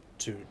best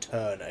to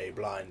turn a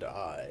blind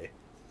eye.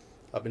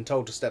 I've been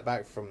told to step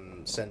back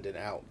from sending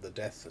out the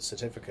death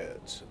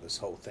certificate. This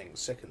whole thing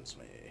sickens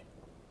me.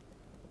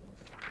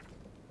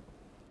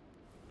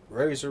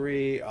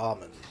 Rosary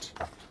Almond.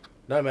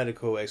 No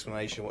medical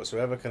explanation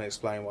whatsoever can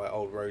explain why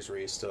old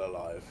Rosary is still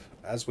alive.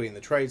 As we in the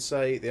trade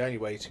say, the only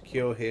way to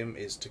cure him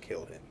is to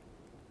kill him.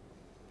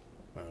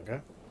 Okay.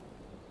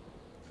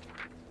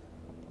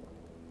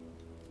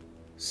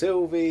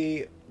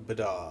 Sylvie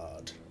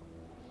Bedard.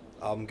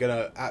 I'm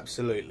gonna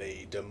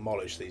absolutely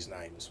demolish these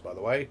names, by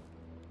the way.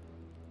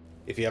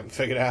 If you haven't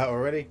figured it out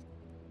already.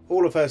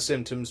 All of her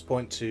symptoms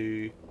point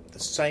to the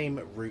same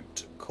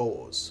root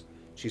cause.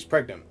 She's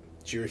pregnant.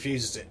 She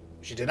refuses it.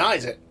 She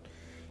denies it.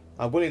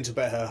 I'm willing to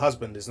bet her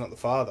husband is not the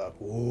father.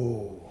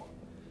 Ooh.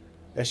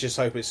 Let's just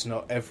hope it's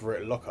not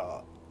Everett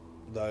Lockhart,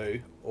 though,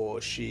 or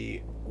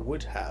she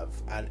would have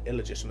an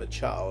illegitimate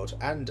child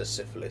and a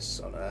syphilis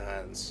on her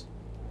hands.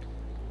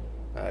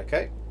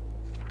 Okay.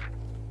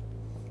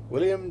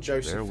 William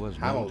Joseph There was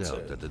Hamilton. no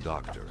doubt that the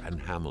doctor and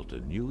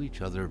Hamilton knew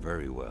each other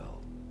very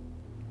well.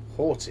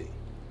 Haughty.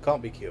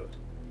 Can't be cured.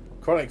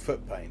 Chronic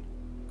foot pain.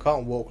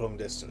 Can't walk long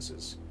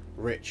distances.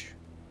 Rich.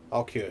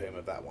 I'll cure him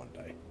of that one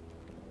day.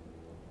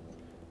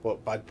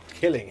 What, by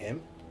killing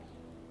him?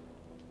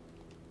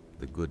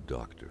 The good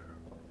doctor,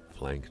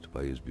 flanked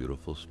by his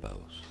beautiful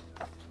spouse.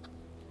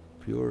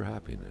 Pure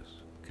happiness,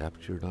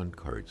 captured on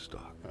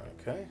cardstock.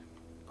 Okay.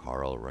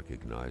 Carl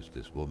recognized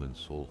this woman's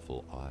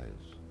soulful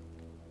eyes.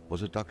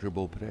 Was it Dr.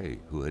 Beaupre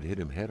who had hit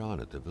him head-on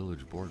at the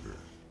village border?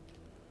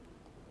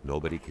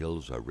 Nobody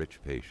kills a rich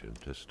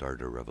patient to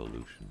start a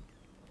revolution.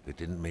 It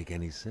didn't make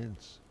any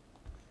sense.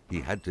 He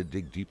had to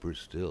dig deeper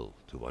still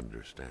to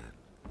understand.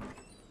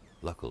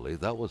 Luckily,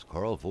 that was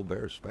Carl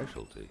Faubert's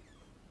specialty.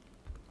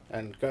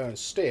 And go and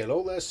steal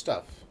all their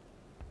stuff.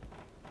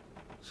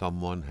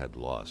 Someone had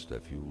lost a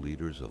few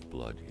liters of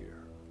blood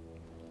here.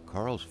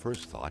 Carl's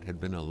first thought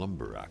had been a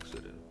lumber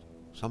accident,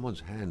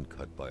 someone's hand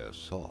cut by a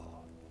saw,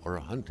 or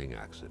a hunting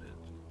accident.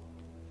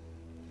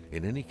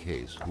 In any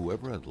case,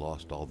 whoever had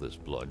lost all this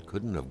blood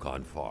couldn't have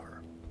gone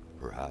far.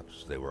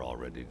 Perhaps they were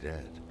already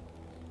dead.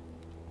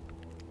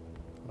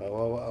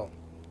 Well.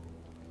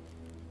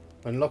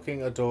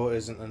 Unlocking a door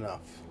isn't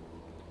enough.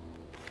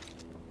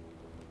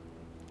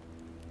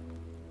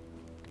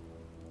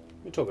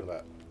 are you talking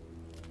about?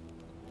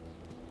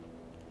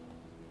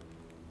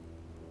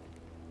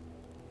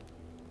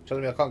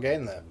 Telling me I can't get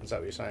in there? Is that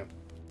what you're saying?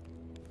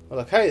 Well,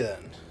 okay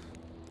then.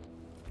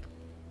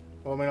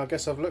 Well, I mean, I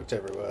guess I've looked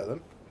everywhere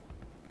then.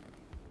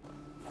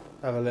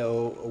 Have a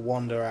little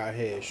wander out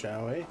here,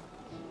 shall we?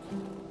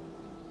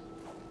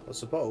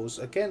 What's the bottles?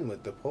 Again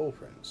with the paw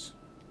prints.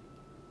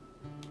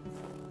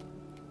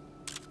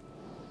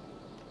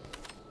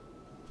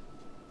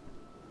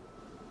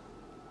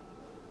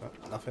 Oh,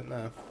 nothing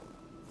there.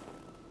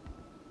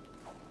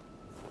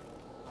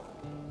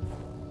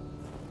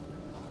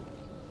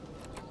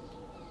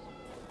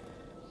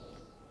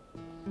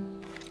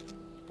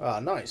 Ah,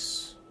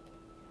 nice.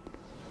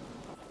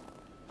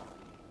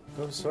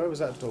 So where was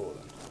that door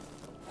then?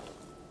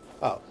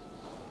 Oh.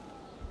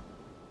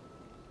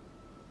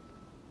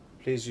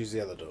 Please use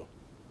the other door.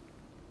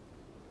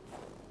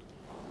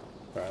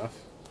 Fair enough.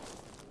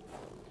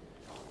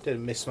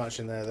 Didn't miss much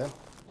in there then.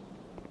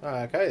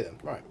 Okay then,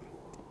 right.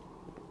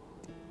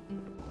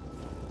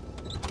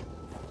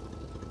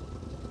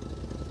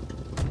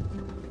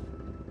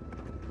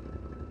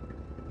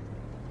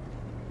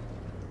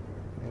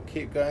 We'll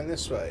keep going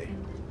this way.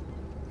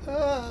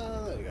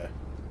 Ah, there we go.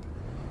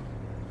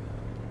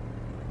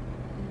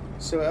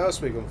 See what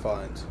else we can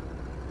find.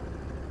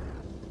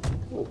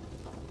 Oh,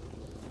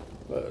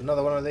 look,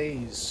 another one of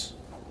these.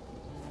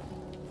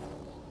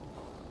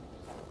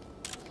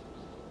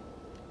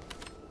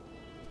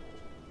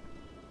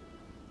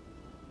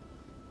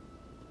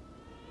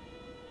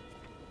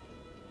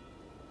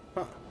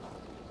 Huh.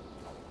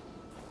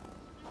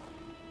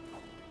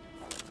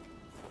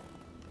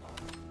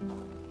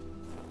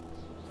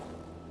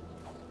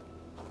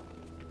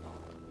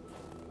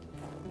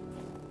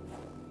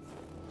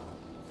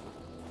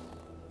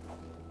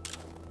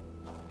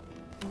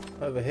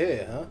 Over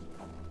here, huh?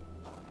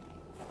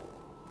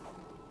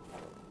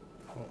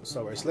 Well, it's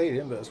not where it's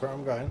leading, but it's where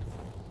I'm going.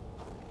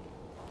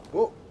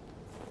 Oh!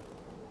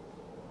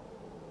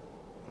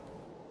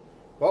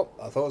 Well,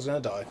 I thought I was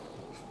going to die.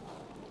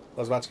 I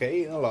was about to get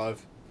eaten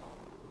alive.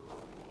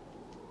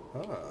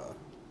 Ah.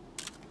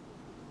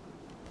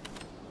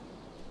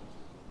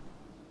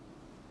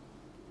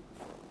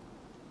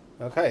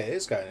 Okay, it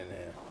is going in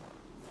here.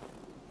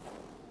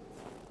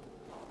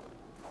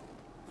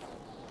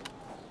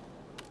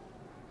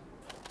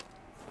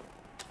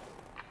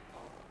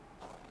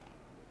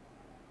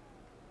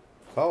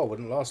 Carl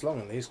wouldn't last long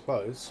in these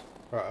clothes.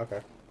 Right,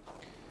 okay.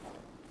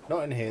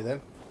 Not in here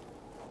then.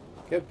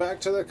 Get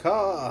back to the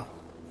car!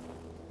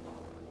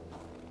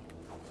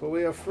 For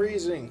we are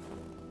freezing.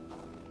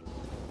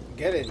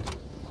 Get in.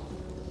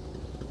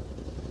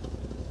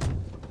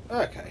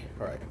 Okay,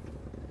 right.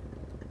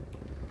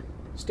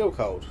 Still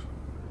cold.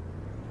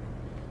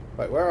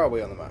 Wait, where are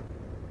we on the map?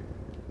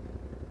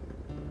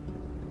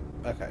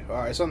 Okay,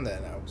 alright, it's on there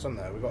now. It's on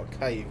there. We've got a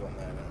cave on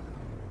there now.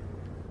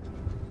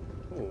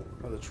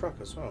 Oh, the truck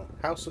as well.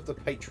 House of the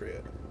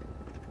Patriot.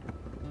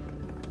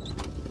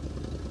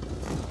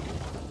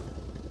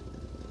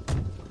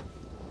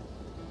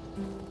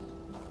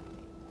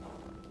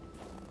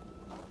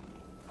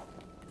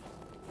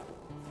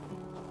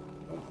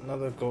 Oh,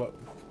 another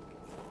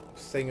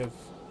thing of...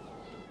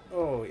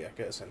 Oh, yeah,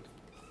 get us in.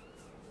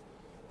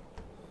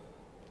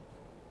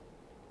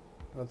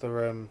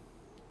 Another,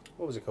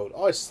 what was it called?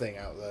 Ice thing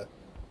out there.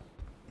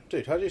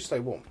 Dude, how do you stay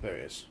warm? There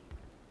he is.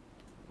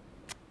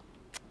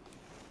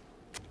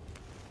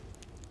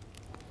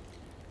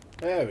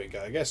 There we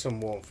go, get some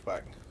warmth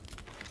back.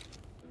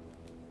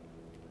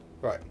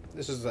 Right,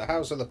 this is the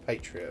House of the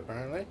Patriot,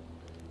 apparently.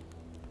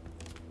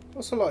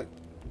 What's the, like,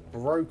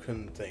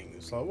 broken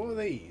things? Like, what are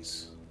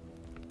these?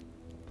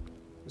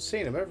 I've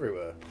seen them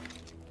everywhere.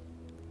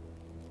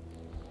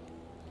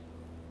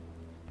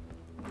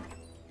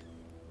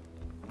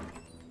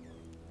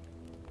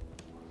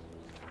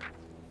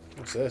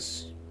 What's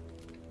this?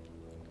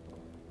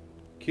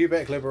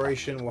 Quebec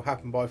liberation will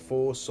happen by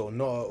force or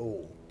not at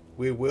all.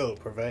 We will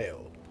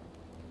prevail.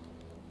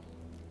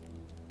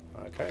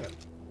 Okay then.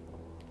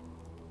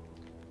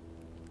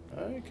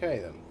 Okay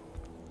then.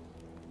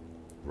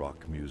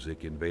 Rock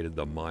music invaded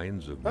the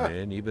minds of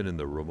men even in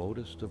the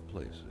remotest of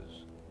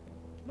places.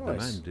 Nice. The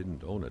man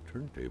didn't own a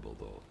turntable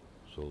though,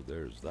 so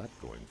there's that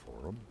going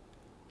for him.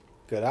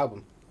 Good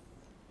album.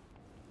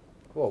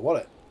 Whoa,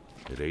 wallet.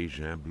 At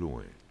Jean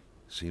Blouin.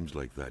 Seems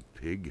like that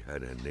pig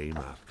had a name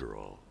after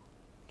all.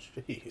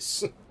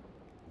 Jeez.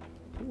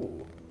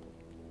 Ooh.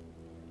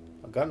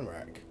 A gun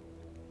rack.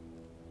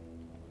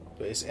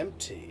 But it's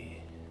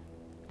empty.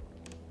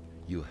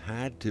 You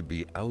had to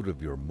be out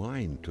of your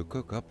mind to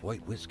cook up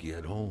white whiskey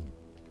at home.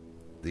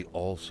 The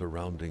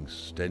all-surrounding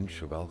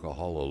stench of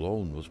alcohol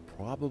alone was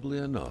probably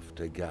enough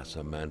to gas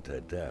a man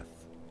to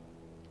death.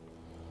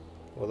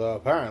 Although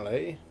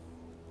apparently,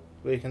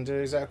 we can do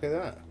exactly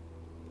that.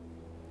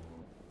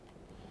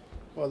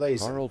 Well,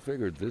 these Carl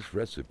figured this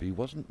recipe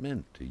wasn't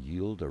meant to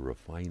yield a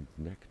refined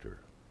nectar.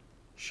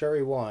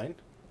 Sherry wine.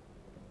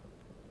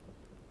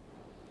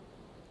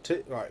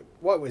 Right,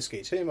 white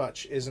whiskey. Too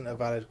much isn't a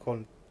valid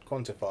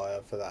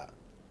quantifier for that.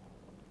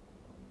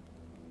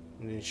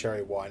 And then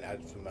sherry wine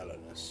added for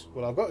mellowness.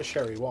 Well, I've got a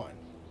sherry wine.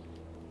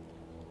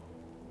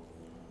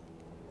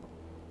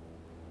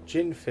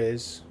 Gin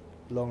fizz,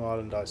 Long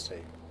Island iced tea.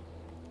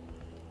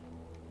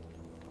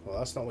 Well,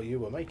 that's not what you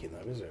were making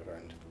though, is it,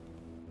 friend?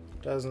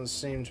 Doesn't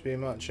seem to be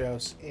much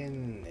else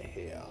in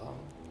here.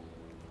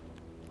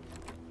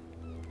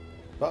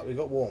 But we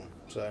got warm,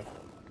 so...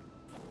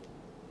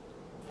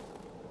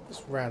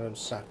 This random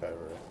sack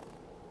over here.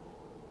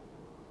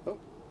 Oh,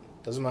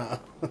 doesn't matter.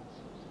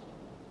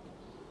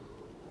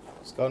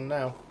 It's gone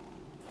now.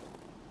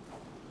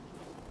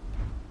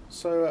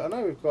 So, I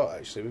know we've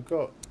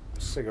got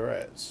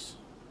cigarettes.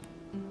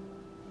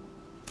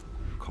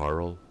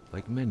 Carl,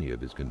 like many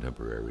of his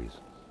contemporaries,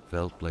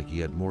 felt like he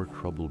had more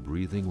trouble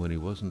breathing when he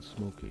wasn't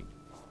smoking.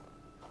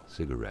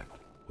 Cigarette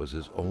was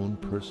his own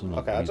personal...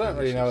 Okay, I don't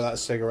really know what that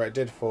cigarette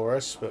did for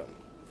us, but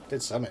it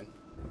did something.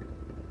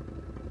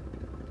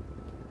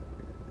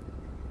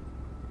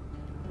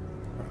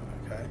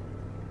 Okay.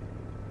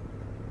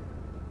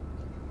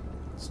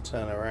 Let's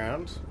turn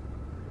around.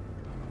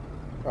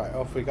 Right,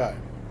 off we go.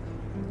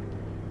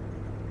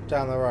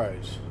 Down the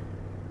road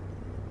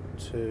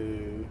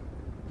to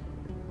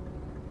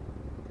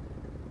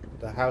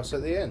the house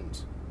at the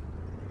end.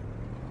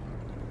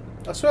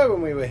 I swear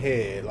when we were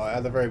here, like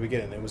at the very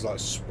beginning, it was like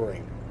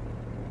spring.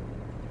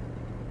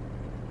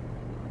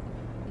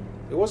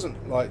 It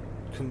wasn't like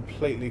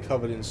completely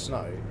covered in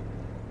snow.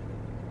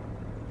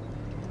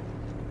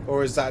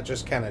 Or is that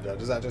just Canada?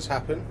 Does that just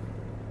happen?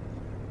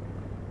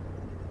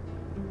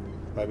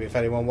 Maybe if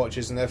anyone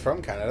watches and they're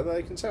from Canada,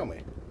 they can tell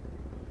me.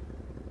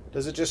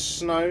 Does it just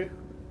snow?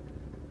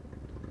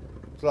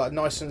 It's like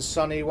nice and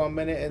sunny 1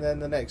 minute and then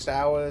the next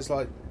hour is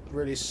like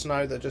really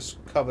snow that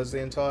just covers the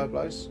entire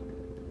place?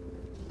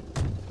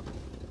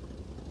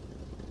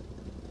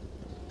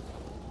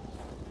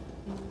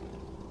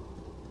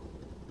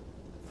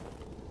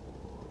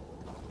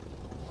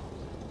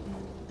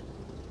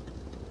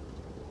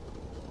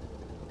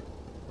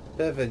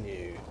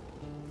 Avenue.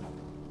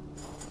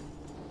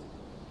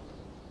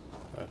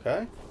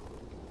 Okay.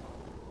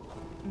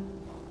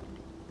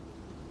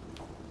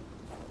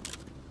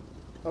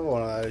 Another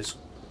one of those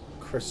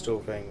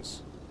crystal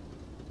things.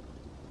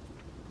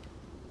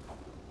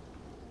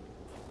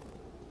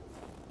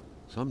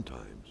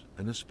 Sometimes,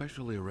 and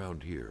especially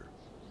around here,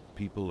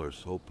 people are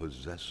so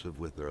possessive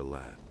with their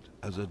land,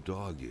 as a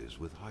dog is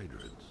with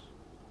hydrants.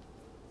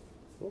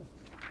 Cool.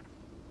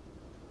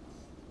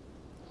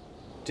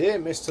 Dear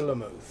Mr.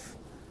 Lamouth,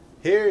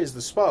 here is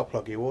the spark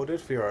plug you ordered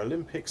for your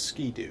Olympic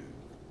skidoo.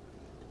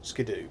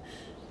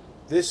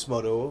 This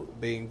model,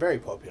 being very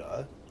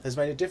popular, has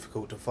made it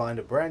difficult to find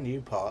a brand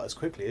new part as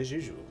quickly as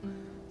usual.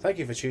 Thank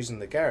you for choosing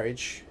the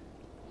garage.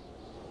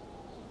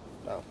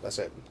 Oh, that's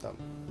it. Done.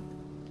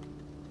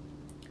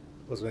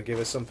 Was going to give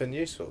us something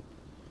useful.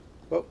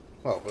 Well,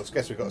 I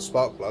guess we've got a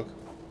spark plug.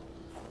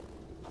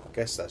 I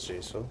guess that's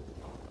useful.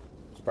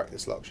 Let's break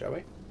this lock, shall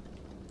we?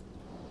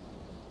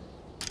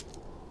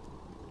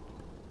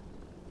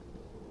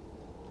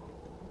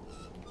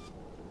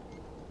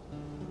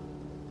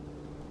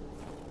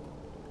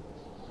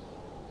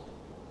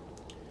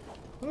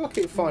 I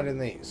keep finding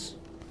these.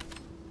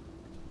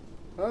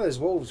 I know there's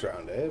wolves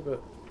around here,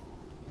 but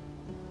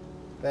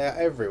they're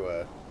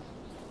everywhere.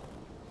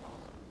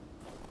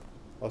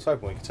 I was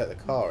hoping we could take the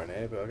car in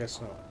here, but I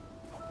guess not.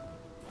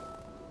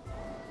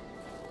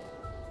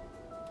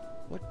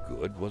 What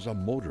good was a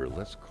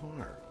motorless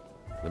car?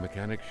 The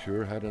mechanic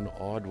sure had an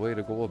odd way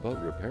to go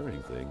about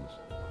repairing things.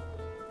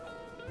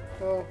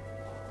 Well,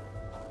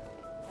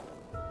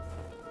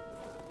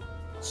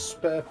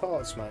 spare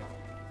parts, mate.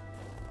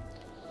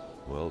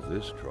 Well,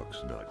 this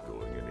truck's not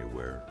going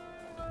anywhere.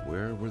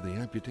 Where were the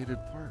amputated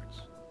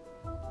parts?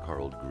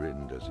 Carl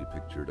grinned as he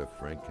pictured a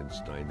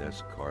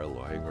Frankenstein-esque car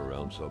lying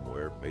around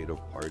somewhere made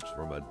of parts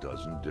from a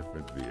dozen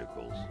different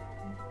vehicles.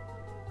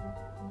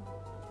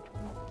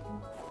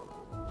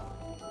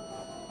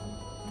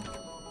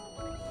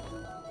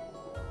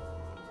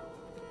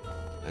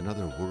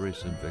 Another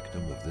worrisome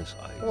victim of this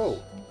ice.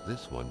 Oh.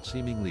 This one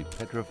seemingly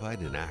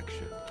petrified in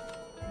action.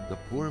 The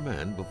poor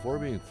man, before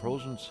being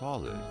frozen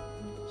solid,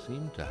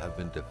 seemed to have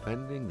been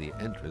defending the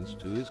entrance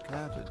to his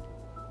cabin.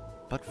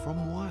 But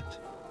from what?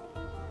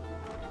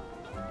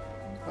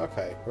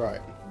 Okay,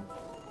 right.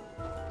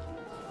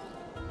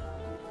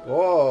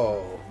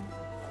 Whoa.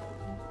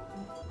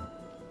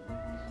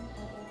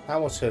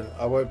 Hamilton,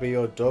 I won't be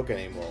your dog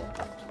anymore.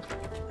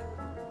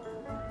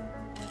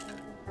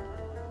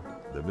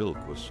 The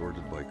milk was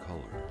sorted by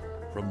color,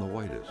 from the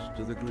whitest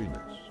to the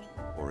greenest,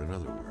 or in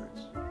other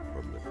words,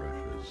 from the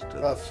freshest to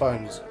That the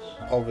phone's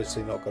smallest.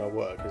 obviously not going to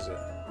work, is it?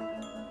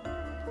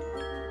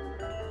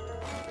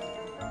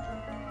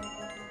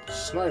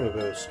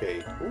 Snowmobile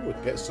ski. Ooh, we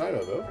can get a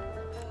snowmobile.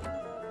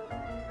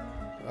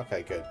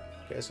 Okay, good.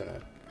 Get us in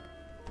there.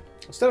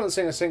 I still haven't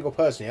seen a single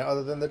person yet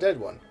other than the dead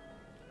one.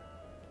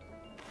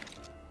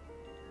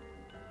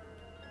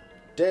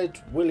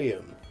 Dead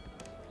William.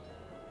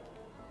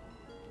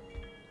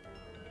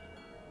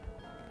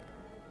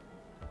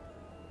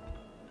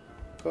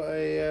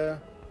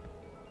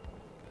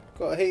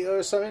 Got a heater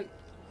or something?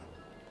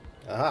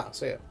 Aha,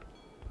 see it.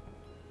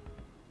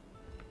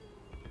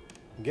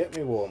 Get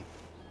me warm.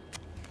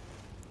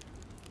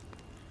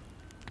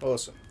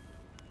 Awesome.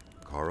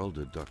 Carl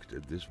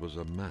deducted this was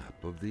a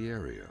map of the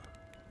area.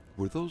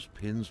 Were those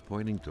pins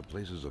pointing to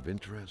places of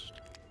interest?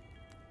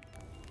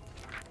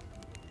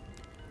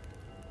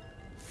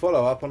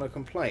 Follow up on a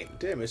complaint.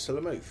 Dear Mr.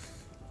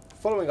 Lamouth,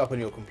 following up on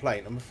your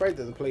complaint, I'm afraid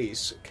that the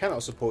police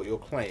cannot support your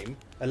claim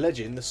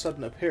alleging the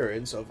sudden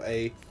appearance of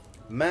a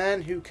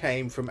man who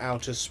came from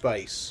outer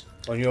space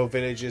on your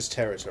village's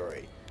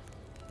territory.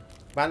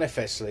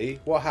 Manifestly,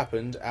 what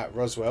happened at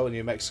Roswell in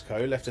New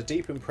Mexico left a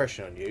deep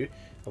impression on you,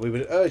 and we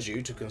would urge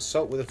you to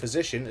consult with a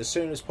physician as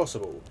soon as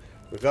possible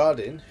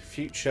regarding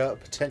future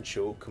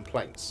potential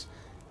complaints.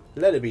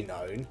 Let it be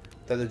known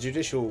that the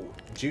judicial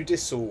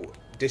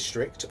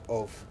district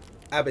of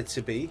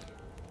Abitibi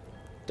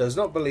does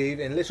not believe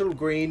in little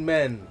green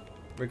men.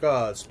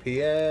 Regards,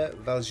 Pierre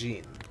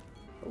Valjean.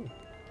 Oh.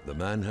 The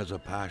man has a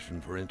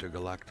passion for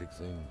intergalactic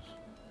things.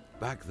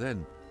 Back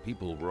then,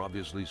 people were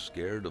obviously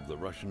scared of the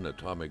Russian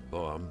atomic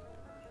bomb,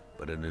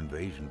 but an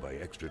invasion by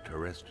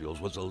extraterrestrials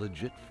was a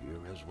legit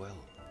fear as well.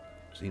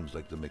 Seems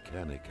like the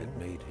mechanic had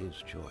made his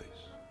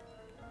choice.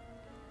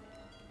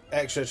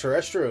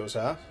 Extraterrestrials,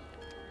 huh?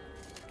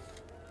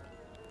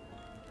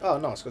 Oh,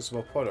 nice. Got some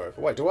more Polaroids.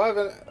 Wait, do I have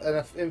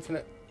an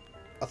infinite...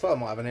 I thought I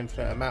might have an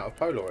infinite amount of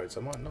Polaroids.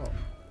 I might not.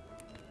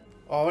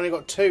 Oh, I've only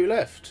got 2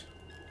 left.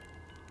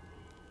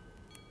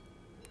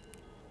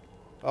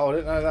 Oh, I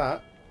didn't know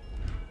that.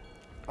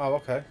 Oh,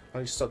 okay. I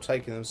need to stop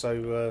taking them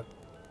so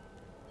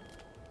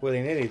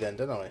willy-nilly then,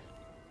 don't I?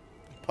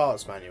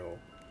 Parts manual.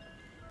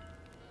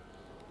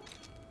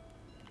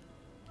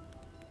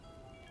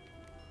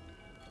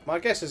 My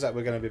guess is that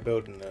we're going to be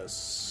building a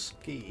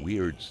ski.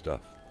 Weird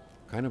stuff.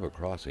 Kind of a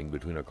crossing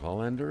between a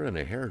colander and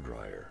a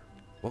hairdryer.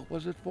 What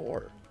was it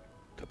for?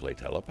 To play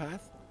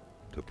telepath?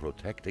 To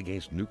protect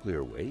against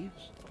nuclear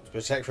waves? To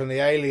protect from the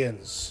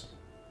aliens.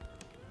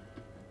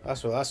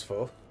 That's what that's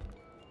for.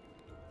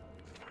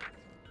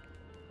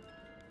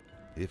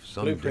 If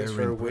some Blueprints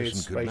for a daring weird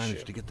person could manage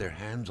spaceship. to get their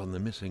hands on the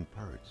missing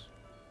parts,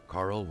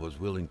 Carl was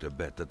willing to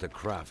bet that the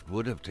craft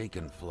would have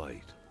taken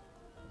flight.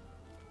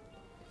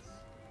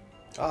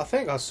 I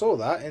think I saw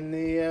that in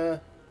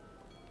the...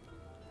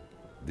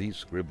 These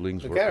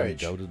scribblings The were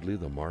garage. undoubtedly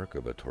the mark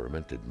of a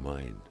tormented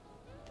mind.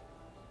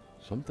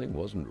 Something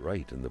wasn't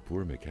right in the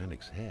poor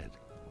mechanic's head.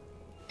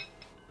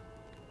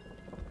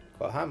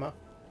 Got a hammer.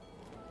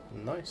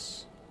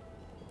 Nice.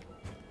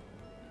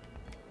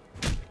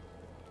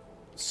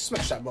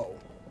 Smash that ball.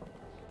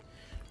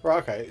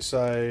 Right, okay,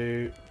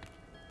 so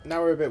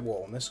now we're a bit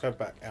warm. Let's go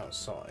back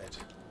outside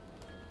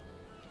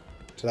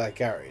to that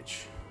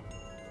garage.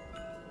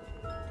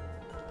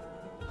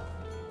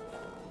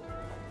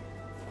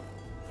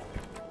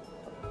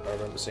 I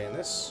remember seeing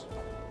this.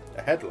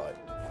 A headlight.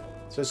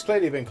 So it's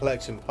clearly been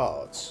collecting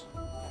parts.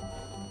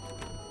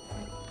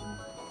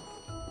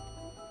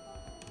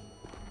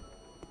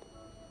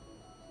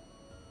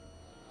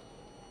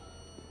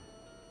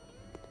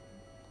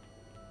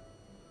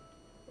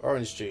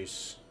 Orange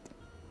juice.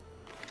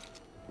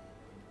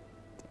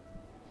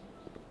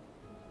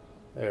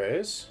 There it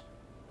is.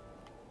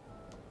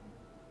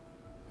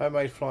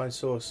 Homemade flying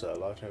saucer.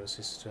 Life never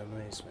ceases to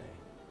amaze me.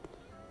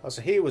 Oh,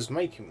 so he was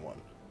making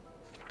one.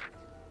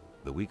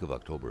 The week of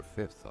October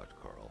 5th, thought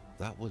Carl.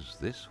 That was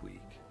this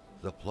week.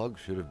 The plug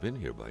should have been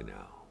here by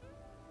now.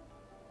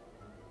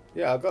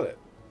 Yeah, I got it.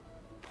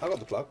 I got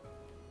the plug.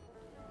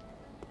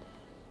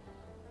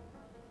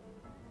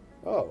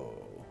 Oh,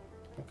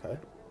 okay.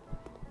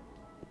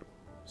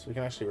 So we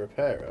can actually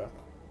repair it.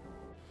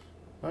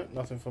 Nope,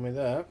 nothing for me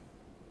there.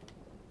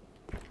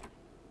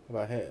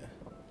 What about here?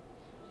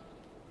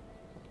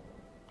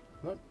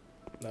 Nope,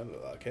 don't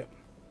look like it.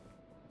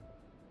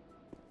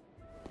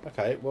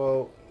 Okay,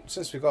 well,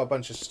 since we've got a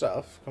bunch of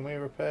stuff, can we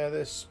repair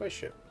this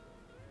spaceship?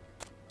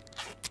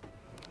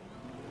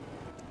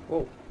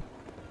 Whoa.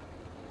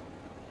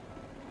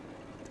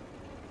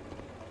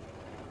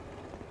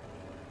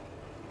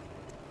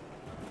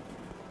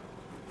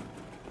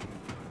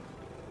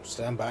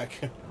 Stand back.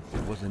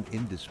 It was an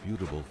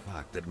indisputable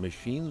fact that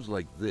machines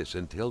like this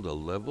entailed a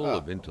level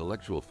of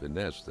intellectual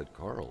finesse that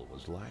Carl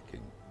was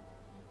lacking.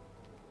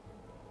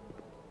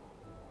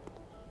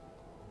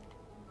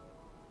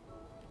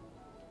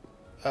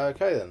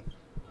 Okay then.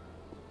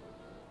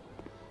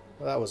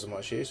 Well, that wasn't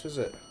much use, was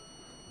it?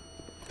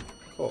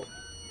 Cool.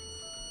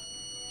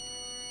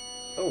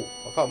 Oh,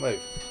 I can't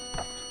move.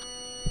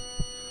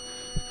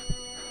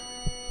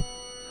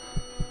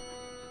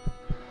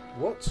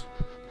 What?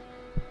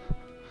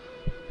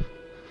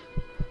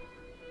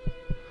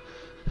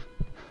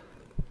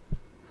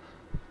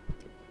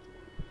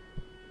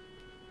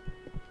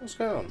 What's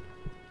going on?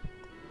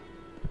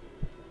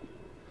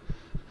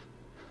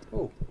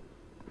 Oh.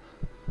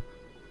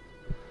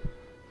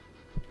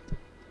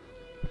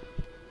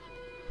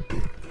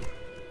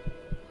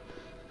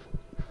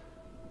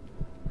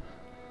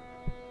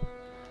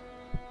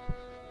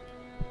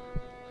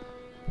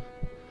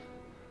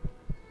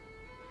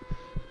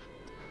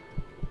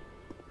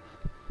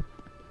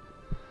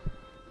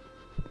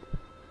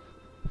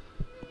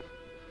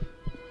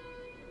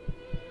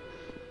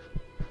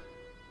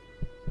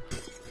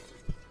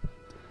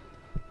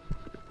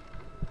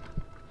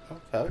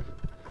 Okay.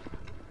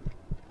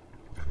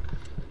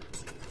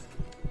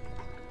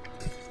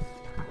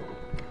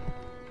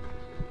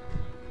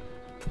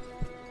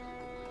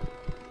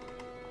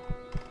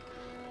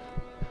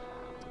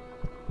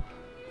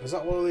 Is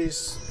that one of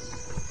these?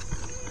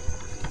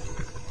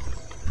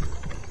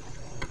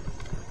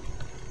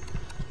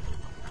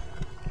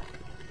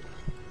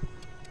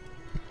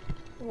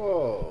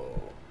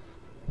 Whoa.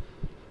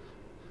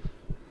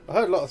 I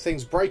heard a lot of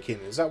things breaking.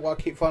 Is that why I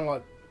keep finding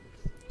like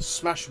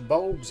smashed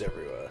bulbs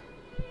everywhere?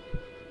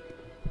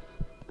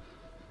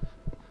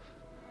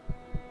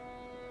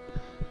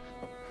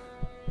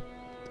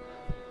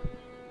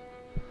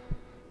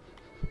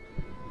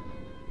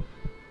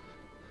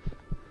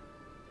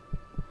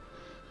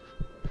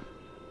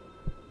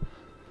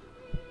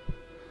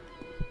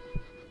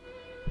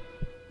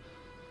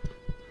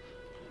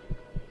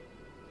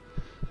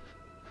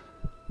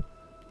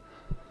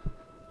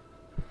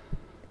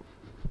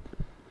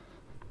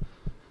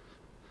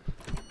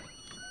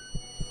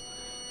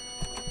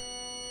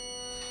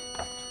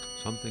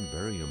 Something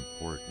very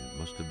important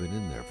must have been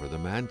in there for the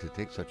man to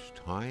take such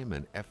time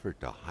and effort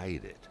to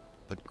hide it.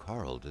 But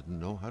Carl didn't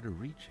know how to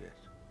reach it.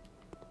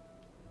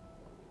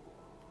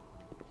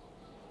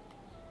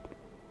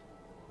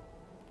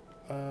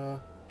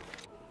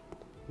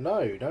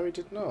 No, he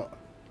did not.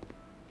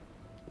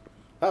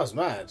 That was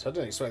mad. I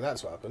didn't expect that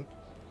to happen.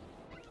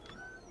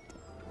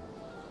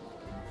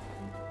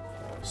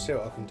 Let's see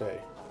what I can do.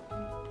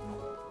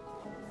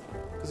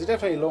 Because he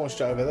definitely launched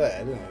it over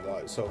there, didn't he?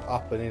 Like, sort of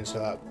up and into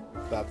that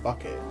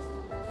bucket.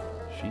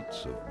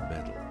 Sheets of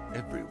metal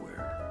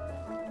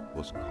everywhere.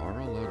 Was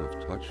Carl out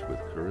of touch with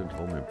current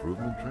home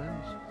improvement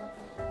trends?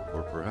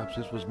 Or perhaps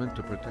this was meant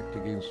to protect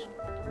against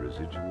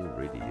residual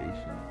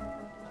radiation?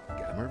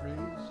 Gamma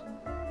rays?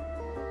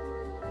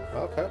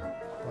 Okay,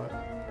 right.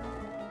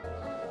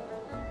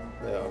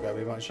 They aren't going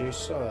to be much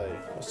use, are they?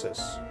 What's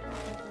this?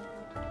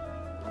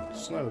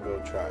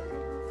 Snowmobile track.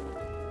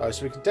 Oh,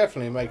 so we could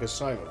definitely make a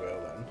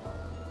snowmobile then.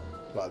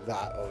 Like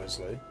that,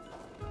 obviously.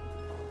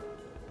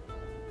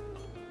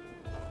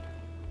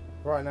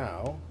 Right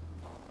now,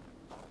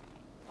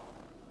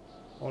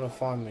 I want to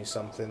find me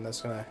something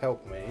that's going to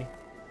help me.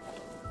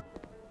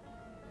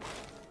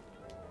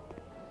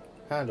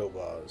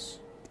 Handlebars.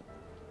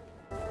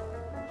 I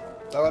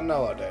got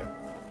no idea.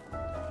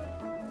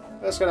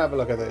 Let's go and have a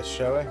look at this,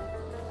 shall we?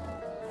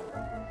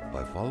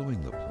 By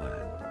following the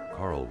plan,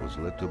 Carl was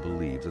led to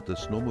believe that the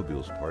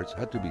snowmobile's parts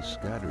had to be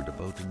scattered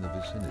about in the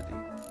vicinity.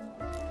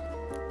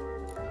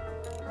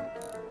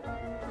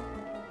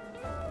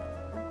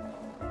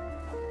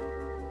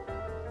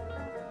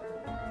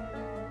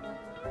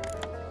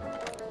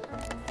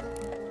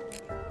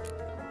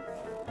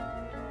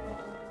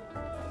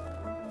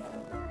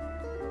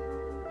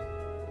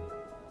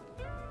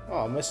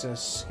 Oh, I'm missing a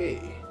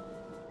ski.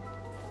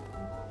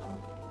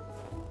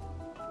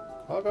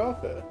 I'll go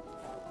up here.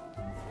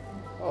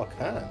 Oh, I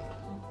can.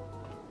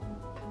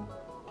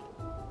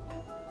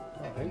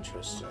 Oh,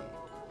 interesting.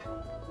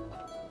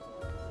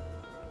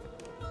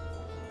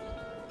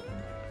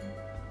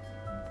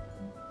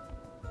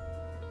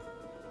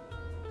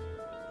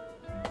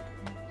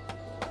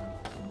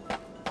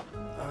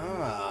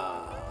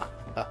 Ah,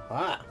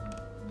 haha.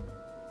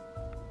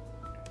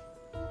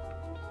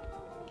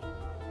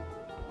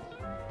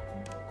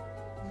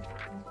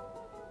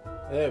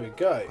 There we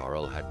go.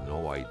 Carl had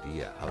no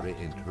idea how to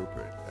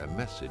interpret a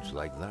message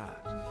like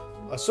that.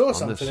 I saw On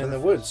something in the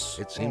surface, woods.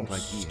 It seemed Oh,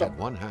 like he stop. had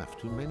one half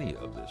too many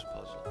of this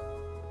puzzle.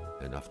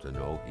 Enough to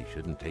know he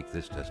shouldn't take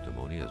this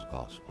testimony as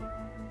gospel.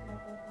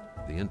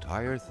 The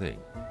entire thing,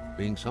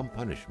 being some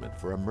punishment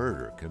for a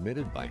murder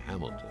committed by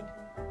Hamilton,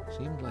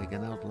 seemed like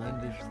an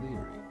outlandish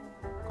theory.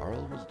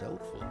 Carl was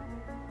doubtful.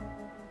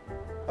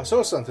 I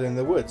saw something in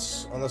the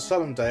woods on the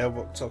solemn day of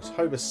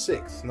October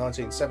 6th,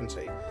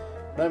 1970.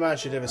 No man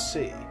should ever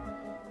see.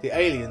 The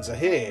aliens are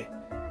here.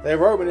 They're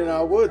roaming in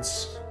our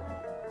woods.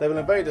 They will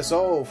invade us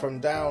all from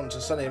down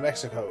to sunny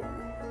Mexico.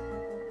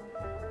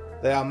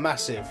 They are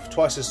massive,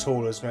 twice as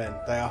tall as men.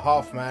 They are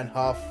half man,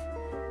 half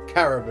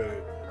caribou,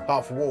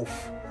 half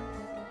wolf.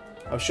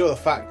 I'm sure the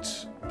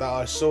fact that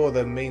I saw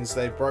them means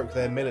they broke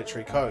their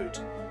military code.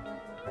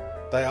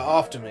 They are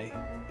after me.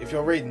 If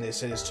you're reading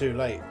this, it is too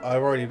late.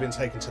 I've already been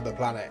taken to the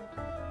planet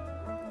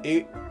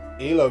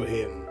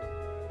Elohim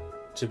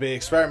to be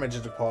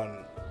experimented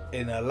upon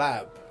in a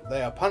lab.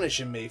 They are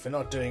punishing me for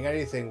not doing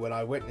anything when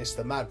I witnessed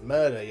the mad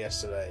murder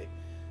yesterday,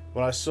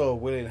 when I saw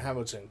William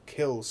Hamilton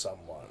kill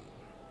someone.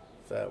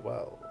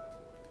 Farewell.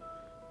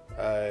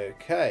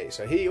 Okay,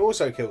 so he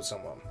also killed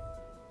someone.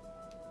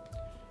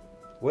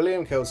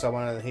 William killed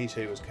someone and he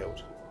too was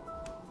killed.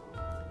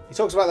 He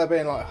talks about there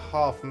being like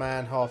half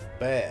man, half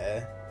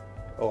bear,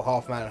 or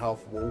half man,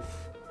 half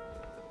wolf,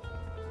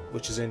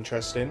 which is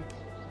interesting,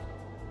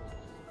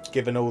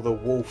 given all the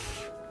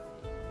wolf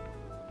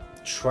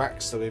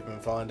tracks that we've been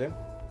finding.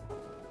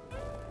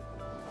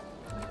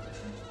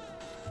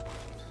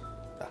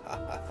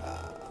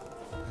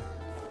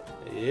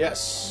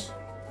 Yes.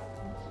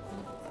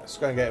 Let's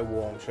go and get it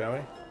warm, shall we?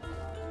 And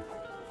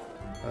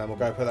then we'll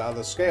go put that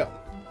other ski on.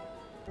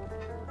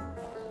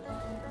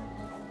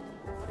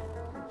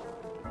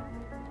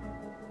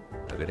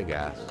 bit of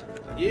gas,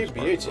 You the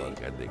spark beauty.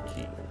 plug, and the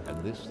key,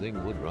 and this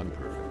thing would run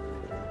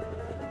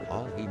perfect.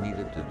 All he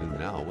needed to do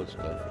now was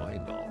to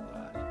find all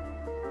that.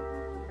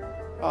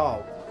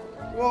 Oh,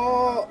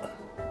 what?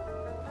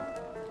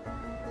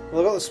 Well,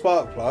 I've got the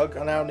spark plug.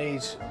 I now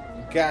need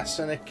gas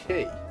and a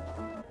key.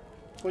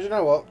 Well, you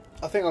know what?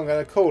 I think I'm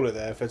going to call it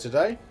there for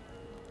today.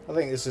 I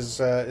think this is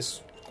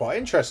it's quite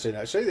interesting,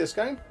 actually, this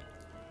game.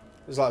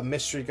 There's like a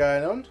mystery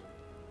going on.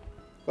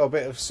 Got a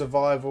bit of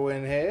survival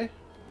in here.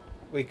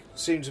 We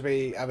seem to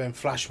be having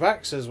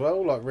flashbacks as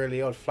well, like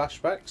really odd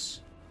flashbacks.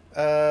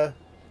 Yeah,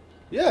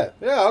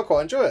 I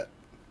quite enjoy it.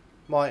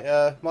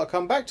 Might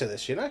come back to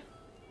this, you know.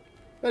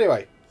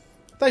 Anyway,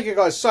 thank you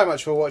guys so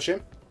much for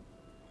watching.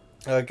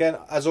 Again,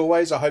 as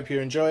always, I hope you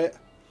enjoy it.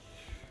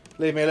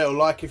 Leave me a little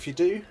like if you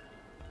do.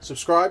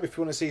 Subscribe if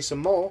you want to see some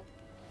more.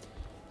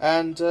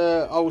 And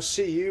I will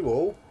see you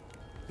all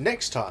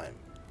next time.